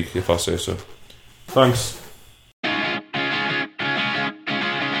to this week, if I say so. Thanks.